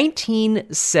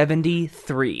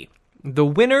 1973. The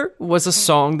winner was a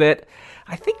song that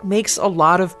I think makes a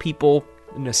lot of people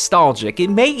nostalgic. It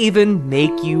may even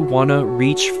make you want to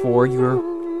reach for your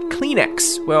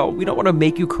Kleenex. Well, we don't want to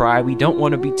make you cry. We don't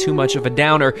want to be too much of a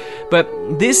downer, but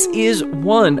this is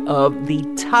one of the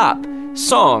top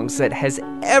songs that has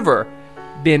ever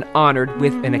been honored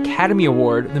with an Academy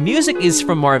Award. The music is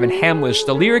from Marvin Hamlish.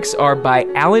 The lyrics are by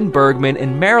Alan Bergman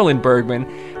and Marilyn Bergman,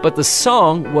 but the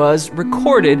song was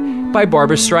recorded by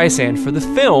Barbra Streisand for the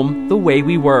film The Way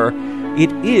We Were.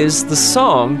 It is the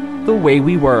song The Way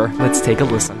We Were. Let's take a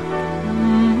listen.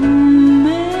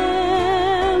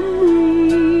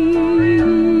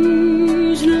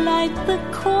 Memories like the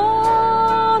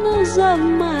corners of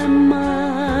my mind,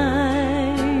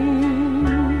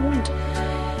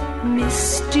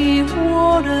 misty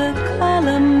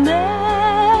watercolor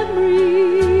memories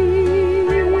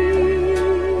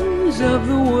of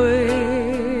the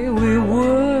way we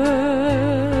were.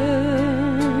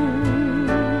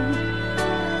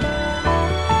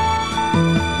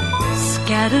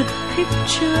 Scattered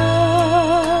pictures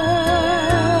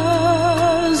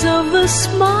of the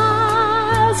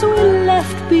smiles we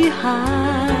left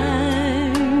behind,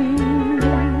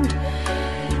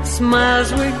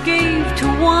 smiles we gave to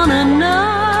one another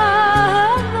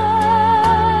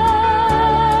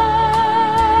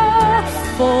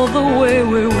for the way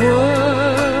we were.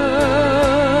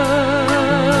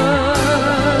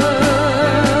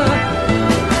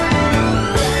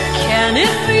 Can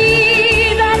it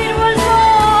be that it was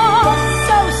all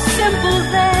so simple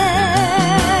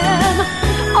then?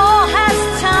 Or has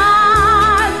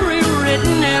time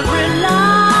rewritten every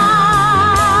line?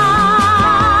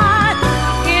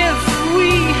 If we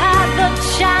had the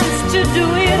chance to do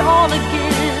it all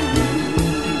again,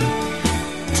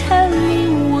 tell me,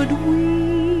 would we?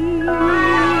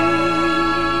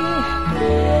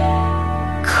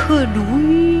 Could we?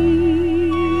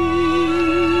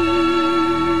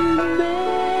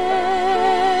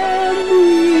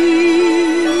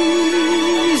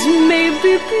 Memories may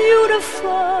be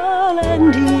beautiful,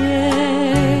 and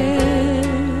yet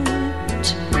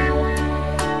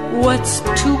what's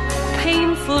too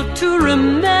painful to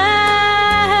remember,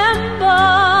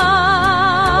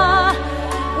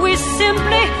 we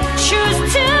simply choose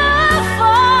to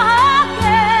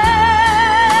forget.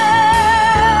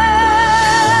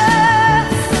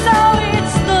 So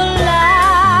it's the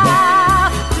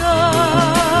laughter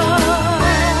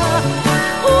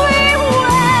we will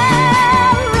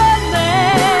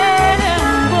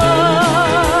remember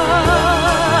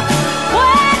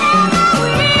when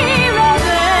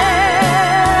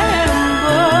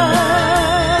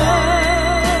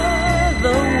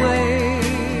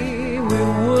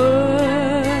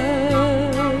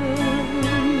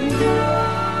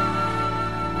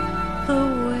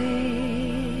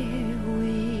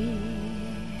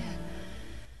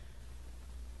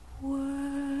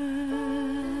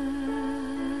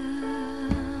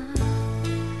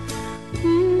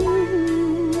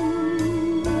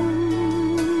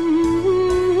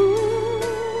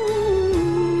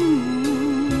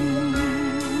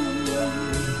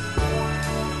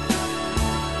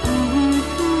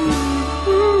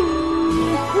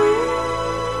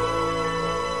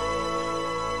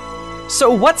So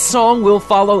what song will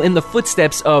follow in the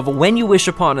footsteps of When You Wish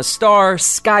Upon a Star,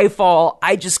 Skyfall,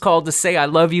 I Just Called to Say I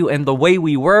Love You, and The Way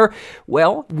We Were?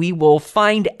 Well, we will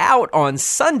find out on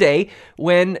Sunday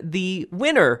when the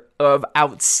winner of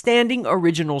Outstanding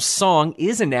Original Song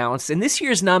is announced. And this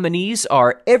year's nominees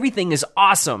are Everything is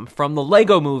Awesome from the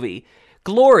Lego Movie,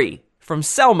 Glory from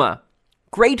Selma,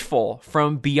 Grateful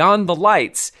from Beyond the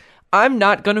Lights, I'm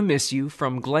Not Gonna Miss You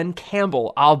from Glenn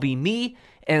Campbell, I'll Be Me,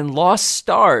 and Lost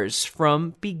Stars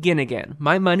from Begin Again.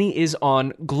 My money is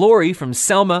on Glory from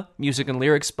Selma, music and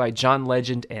lyrics by John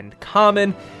Legend and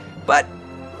Common. But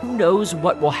who knows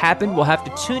what will happen? We'll have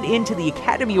to tune into the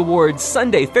Academy Awards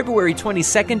Sunday, February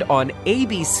 22nd on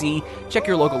ABC. Check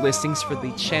your local listings for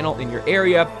the channel in your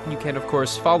area. You can, of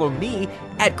course, follow me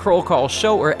at Kroll Call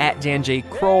Show or at Dan J.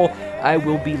 Kroll. I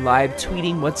will be live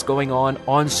tweeting what's going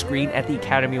on screen at the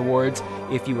Academy Awards.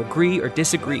 If you agree or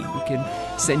disagree, you can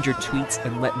send your tweets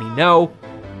and let me know.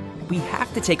 We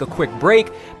have to take a quick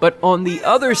break, but on the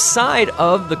other side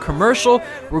of the commercial,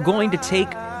 we're going to take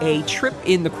a trip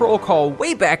in the Kroll Call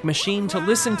Wayback Machine to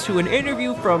listen to an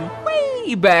interview from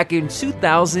way back in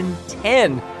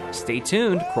 2010. Stay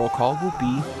tuned. Kroll Call will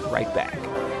be right back.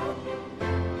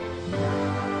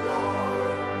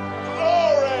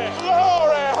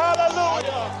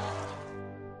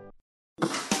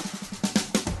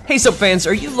 Hey Soap fans,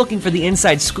 are you looking for the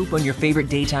inside scoop on your favorite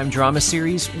daytime drama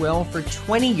series? Well, for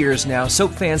 20 years now,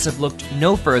 Soap fans have looked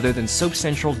no further than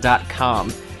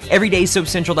SoapCentral.com. Every day,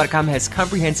 SoapCentral.com has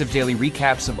comprehensive daily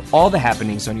recaps of all the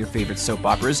happenings on your favorite soap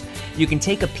operas. You can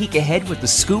take a peek ahead with the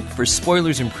scoop for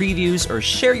spoilers and previews, or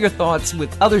share your thoughts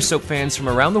with other soap fans from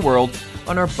around the world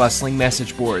on our bustling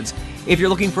message boards. If you're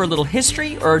looking for a little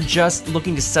history or just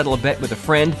looking to settle a bet with a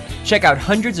friend, check out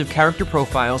hundreds of character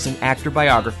profiles and actor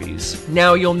biographies.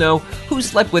 Now you'll know who's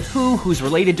slept with who, who's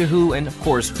related to who, and of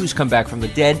course, who's come back from the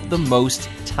dead the most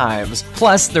times.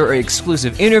 Plus, there are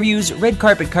exclusive interviews, red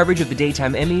carpet coverage of the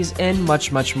daytime Emmys, and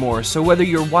much, much more. So whether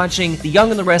you're watching The Young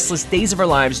and the Restless, Days of Our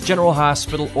Lives, General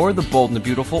Hospital, or The Bold and the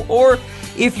Beautiful, or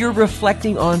if you're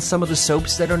reflecting on some of the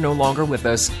soaps that are no longer with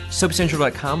us,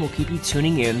 SoapCentral.com will keep you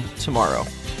tuning in tomorrow.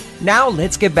 Now,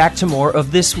 let's get back to more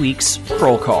of this week's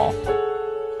Kroll Call.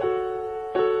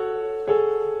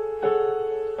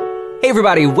 Hey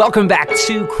everybody, welcome back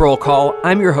to Kroll Call.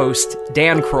 I'm your host,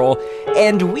 Dan Kroll,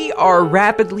 and we are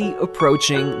rapidly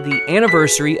approaching the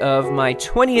anniversary of my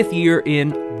 20th year in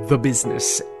the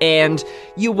business. And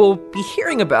you will be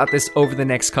hearing about this over the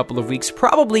next couple of weeks,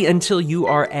 probably until you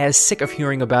are as sick of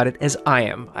hearing about it as I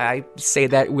am. I say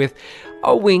that with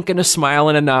a wink and a smile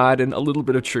and a nod and a little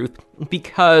bit of truth,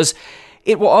 because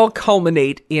it will all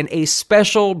culminate in a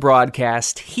special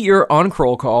broadcast here on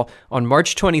Kroll Call on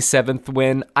March 27th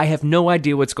when I have no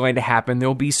idea what's going to happen. There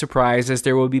will be surprises.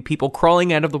 There will be people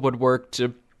crawling out of the woodwork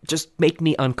to just make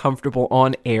me uncomfortable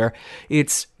on air.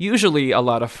 It's usually a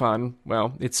lot of fun.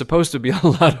 Well, it's supposed to be a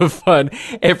lot of fun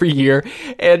every year.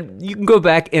 And you can go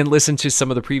back and listen to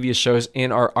some of the previous shows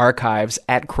in our archives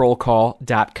at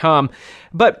krollcall.com.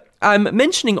 But I'm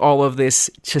mentioning all of this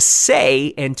to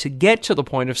say and to get to the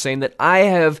point of saying that I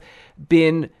have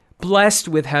been blessed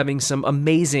with having some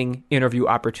amazing interview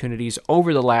opportunities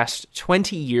over the last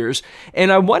 20 years.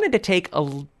 And I wanted to take a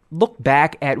look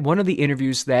back at one of the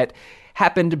interviews that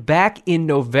happened back in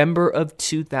November of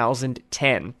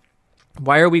 2010.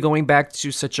 Why are we going back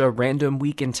to such a random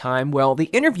week in time? Well, the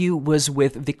interview was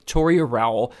with Victoria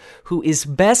Rowell, who is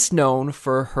best known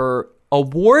for her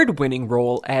award-winning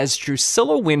role as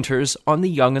Drusilla Winters on The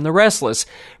Young and the Restless.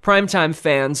 Primetime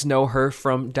fans know her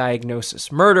from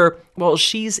Diagnosis Murder. Well,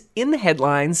 she's in the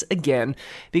headlines again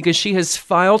because she has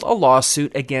filed a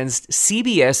lawsuit against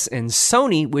CBS and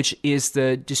Sony, which is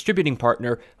the distributing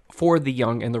partner for The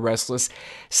Young and the Restless,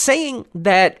 saying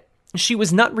that she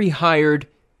was not rehired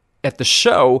at the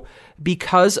show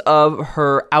because of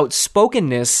her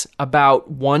outspokenness about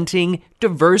wanting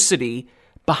diversity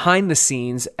behind the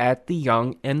scenes at The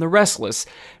Young and the Restless.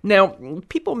 Now,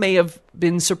 people may have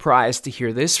been surprised to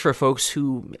hear this for folks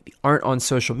who maybe aren't on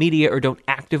social media or don't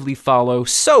actively follow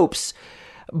soaps.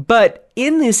 But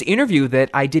in this interview that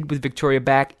I did with Victoria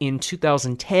back in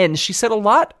 2010, she said a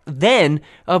lot then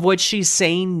of what she's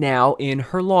saying now in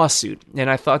her lawsuit. And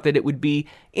I thought that it would be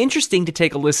interesting to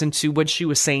take a listen to what she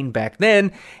was saying back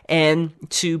then and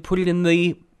to put it in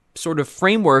the sort of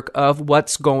framework of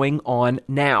what's going on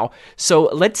now. So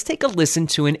let's take a listen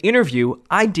to an interview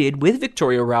I did with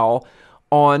Victoria Rowell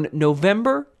on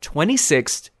November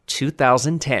 26th,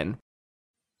 2010.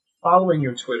 Following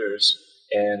your Twitters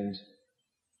and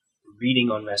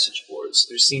reading on message boards,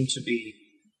 there seem to be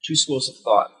two schools of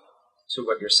thought to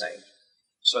what you're saying.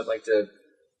 So I'd like to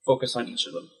focus on each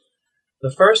of them.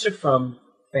 The first are from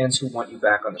fans who want you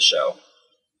back on the show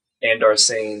and are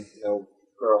saying,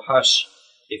 girl, hush,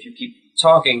 if you keep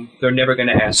talking, they're never going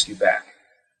to ask you back.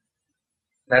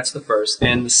 That's the first.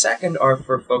 And the second are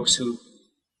for folks who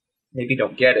maybe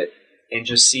don't get it and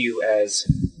just see you as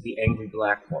the angry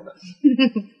black woman.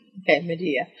 Okay,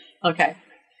 Medea. Okay.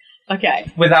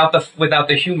 Without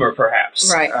the humor,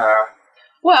 perhaps. Right.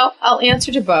 Well, I'll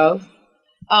answer to both.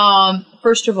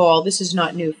 First of all, this is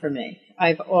not new for me.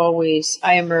 I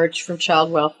emerged from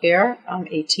child welfare,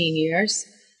 18 years.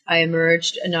 I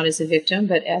emerged not as a victim,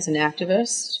 but as an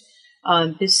activist.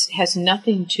 This has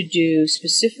nothing to do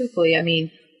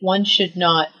specifically, one should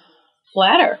not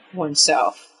flatter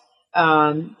oneself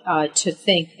to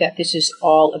think that this is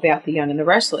all about the young and the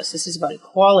restless. This is about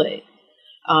equality.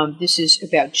 This is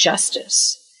about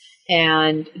justice.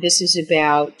 And this is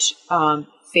about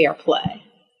fair play.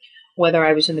 Whether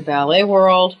I was in the ballet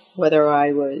world, whether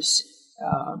I was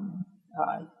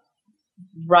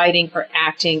writing or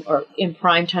acting or in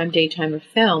primetime, daytime, or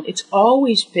film, it's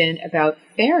always been about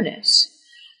fairness.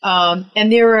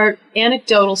 And there are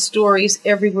anecdotal stories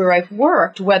everywhere I've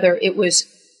worked, whether it was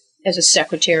as a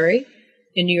secretary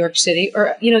in New York City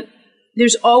or,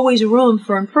 there's always room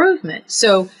for improvement.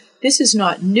 So this is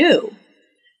not new.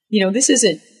 This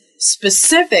isn't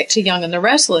specific to Young and the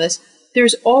Restless.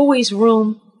 There's always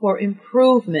room for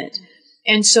improvement.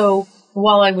 And so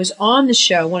while I was on the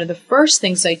show, one of the first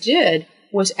things I did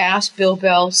was ask Bill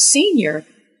Bell Sr.,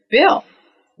 Bill,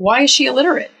 why is she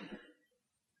illiterate?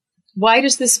 Why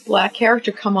does this black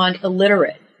character come on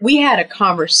illiterate? We had a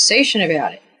conversation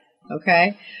about it,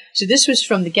 okay? So this was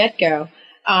from the get-go.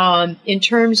 In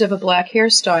terms of a black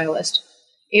hairstylist,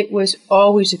 it was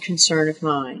always a concern of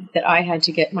mine that I had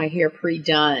to get my hair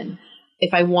pre-done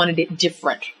if I wanted it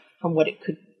different from what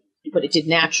it did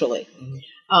naturally.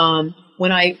 Mm-hmm.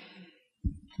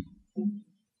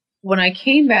 When I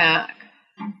came back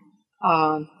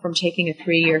from taking a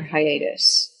 3-year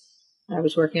hiatus, I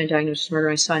was working on Diagnosis Murder.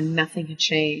 I saw nothing had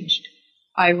changed.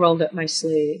 I rolled up my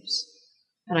sleeves,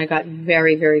 and I got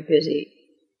very, very busy.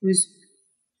 I was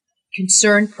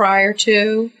concerned prior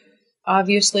to,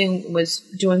 obviously, was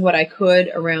doing what I could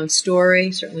around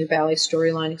story, certainly ballet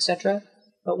storyline, etc.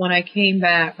 But when I came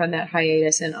back from that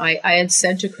hiatus, and I had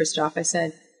said to Christoph, I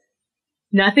said,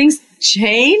 nothing's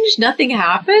changed? Nothing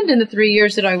happened in the 3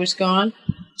 years that I was gone?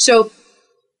 So,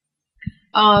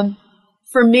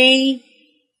 for me,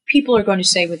 people are going to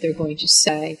say what they're going to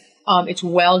say. It's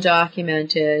well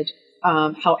documented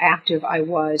how active I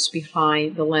was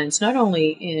behind the lens, not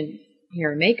only in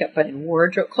hair and makeup, but in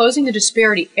wardrobe, closing the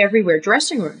disparity everywhere,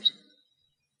 dressing rooms.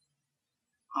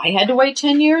 I had to wait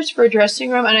 10 years for a dressing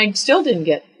room, and I still didn't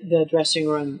get the dressing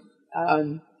room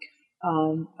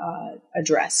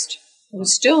addressed. I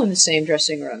was still in the same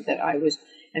dressing room that I was,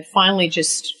 and finally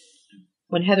just,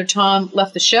 when Heather Tom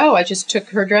left the show, I just took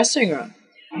her dressing room.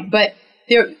 But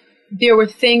there were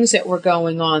things that were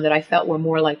going on that I felt were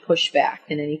more like pushback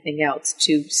than anything else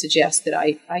to suggest that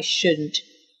I shouldn't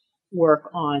work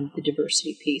on the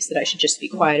diversity piece, that I should just be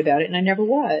quiet about it, and I never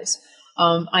was.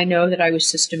 I know that I was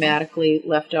systematically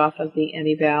left off of the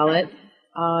Emmy ballot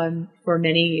for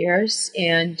many years,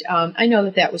 and I know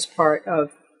that was part of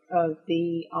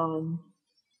the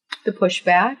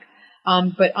pushback,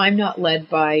 but I'm not led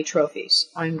by trophies.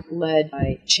 I'm led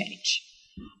by change.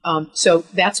 So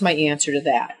that's my answer to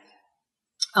that.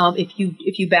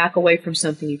 If you back away from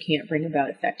something, you can't bring about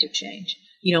effective change.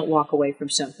 You don't walk away from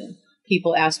something.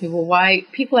 People ask me, why?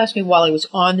 People ask me while I was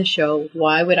on the show,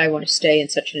 why would I want to stay in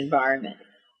such an environment?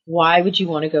 Why would you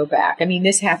want to go back? I mean,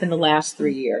 this happened the last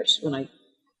 3 years when I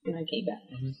came back.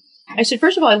 Mm-hmm. I said,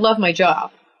 first of all, I love my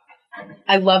job.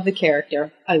 I love the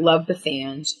character. I love the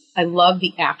fans. I love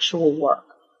the actual work.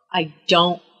 I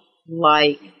don't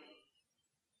like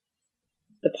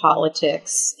the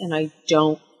politics, and I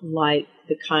don't like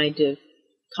the kind of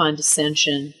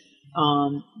condescension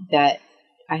that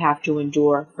I have to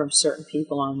endure from certain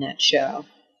people on that show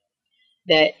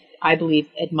that I believe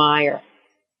admire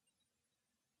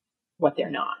what they're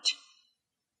not.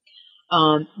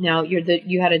 Now,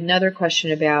 you had another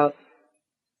question about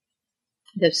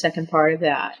the second part of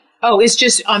that. Oh, it's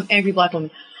just angry black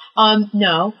woman.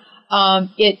 No,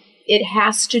 it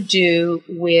has to do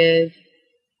with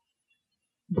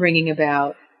bringing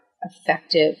about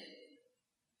effective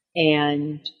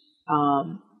and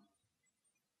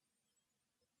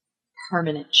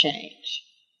permanent change.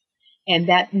 And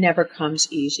that never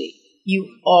comes easy.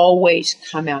 You always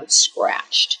come out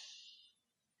scratched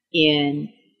in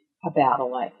a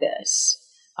battle like this.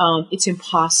 It's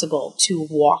impossible to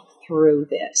walk through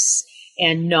this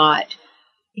and not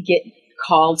get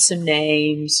called some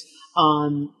names,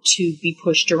 to be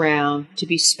pushed around, to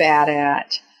be spat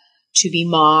at, to be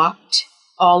mocked,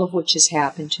 all of which has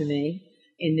happened to me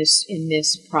in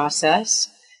this process.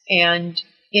 And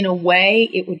in a way,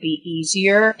 it would be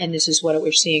easier, and this is what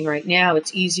we're seeing right now,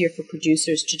 it's easier for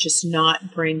producers to just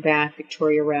not bring back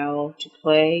Victoria Rowell to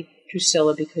play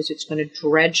Drusilla because it's going to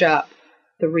dredge up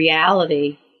the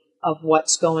reality of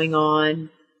what's going on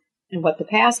and what the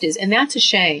past is. And that's a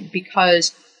shame,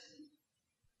 because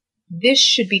this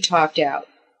should be talked out.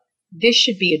 This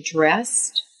should be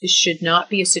addressed. This should not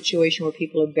be a situation where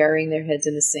people are burying their heads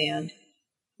in the sand.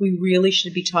 We really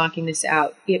should be talking this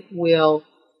out. It will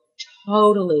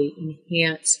totally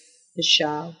enhance the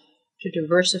show, to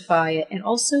diversify it, and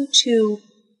also to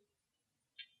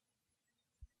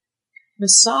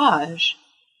massage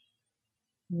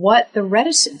what the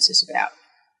reticence is about.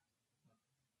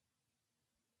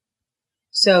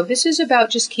 So this is about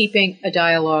just keeping a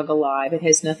dialogue alive. It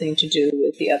has nothing to do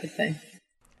with the other thing.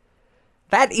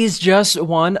 That is just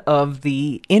one of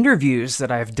the interviews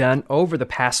that I've done over the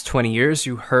past 20 years.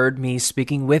 You heard me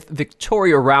speaking with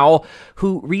Victoria Rowell,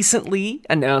 who recently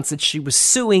announced that she was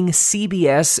suing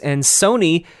CBS and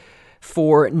Sony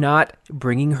for not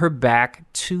bringing her back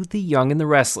to The Young and the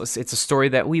Restless. It's a story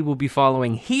that we will be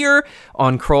following here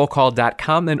on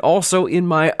KrollCall.com and also in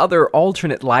my other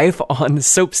alternate life on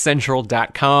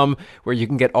SoapCentral.com, where you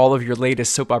can get all of your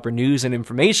latest soap opera news and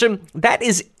information. That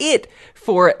is it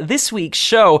for this week's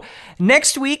show.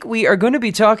 Next week, we are going to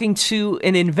be talking to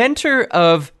an inventor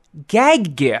of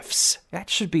gag gifts. That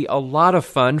should be a lot of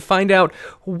fun. Find out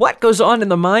what goes on in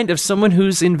the mind of someone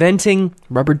who's inventing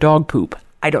rubber dog poop.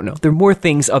 I don't know. There are more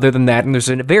things other than that, and there's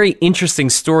a very interesting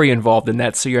story involved in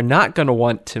that, so you're not going to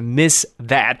want to miss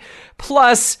that.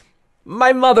 Plus,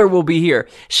 my mother will be here.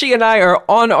 She and I are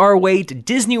on our way to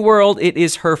Disney World. It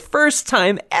is her first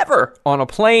time ever on a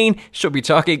plane. She'll be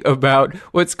talking about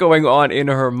what's going on in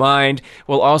her mind.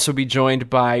 We'll also be joined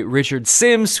by Richard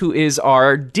Sims, who is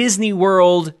our Disney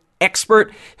World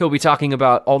expert. He'll be talking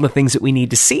about all the things that we need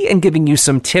to see and giving you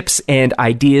some tips and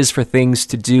ideas for things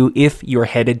to do if you're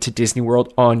headed to Disney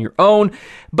World on your own.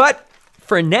 But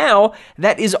for now,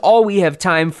 that is all we have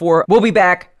time for. We'll be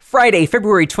back Friday,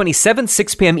 February 27th,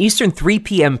 6 p.m. Eastern, 3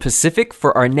 p.m. Pacific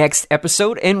for our next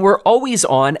episode. And we're always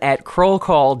on at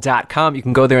KrollCall.com. You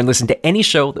can go there and listen to any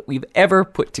show that we've ever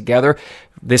put together.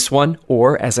 This one,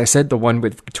 or as I said, the one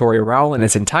with Victoria Rowell in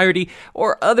its entirety,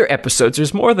 or other episodes.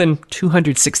 There's more than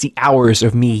 260 hours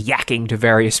of me yakking to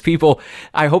various people.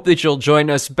 I hope that you'll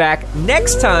join us back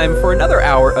next time for another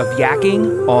hour of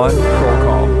yakking on Kroll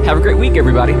Call. Have a great week,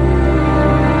 everybody.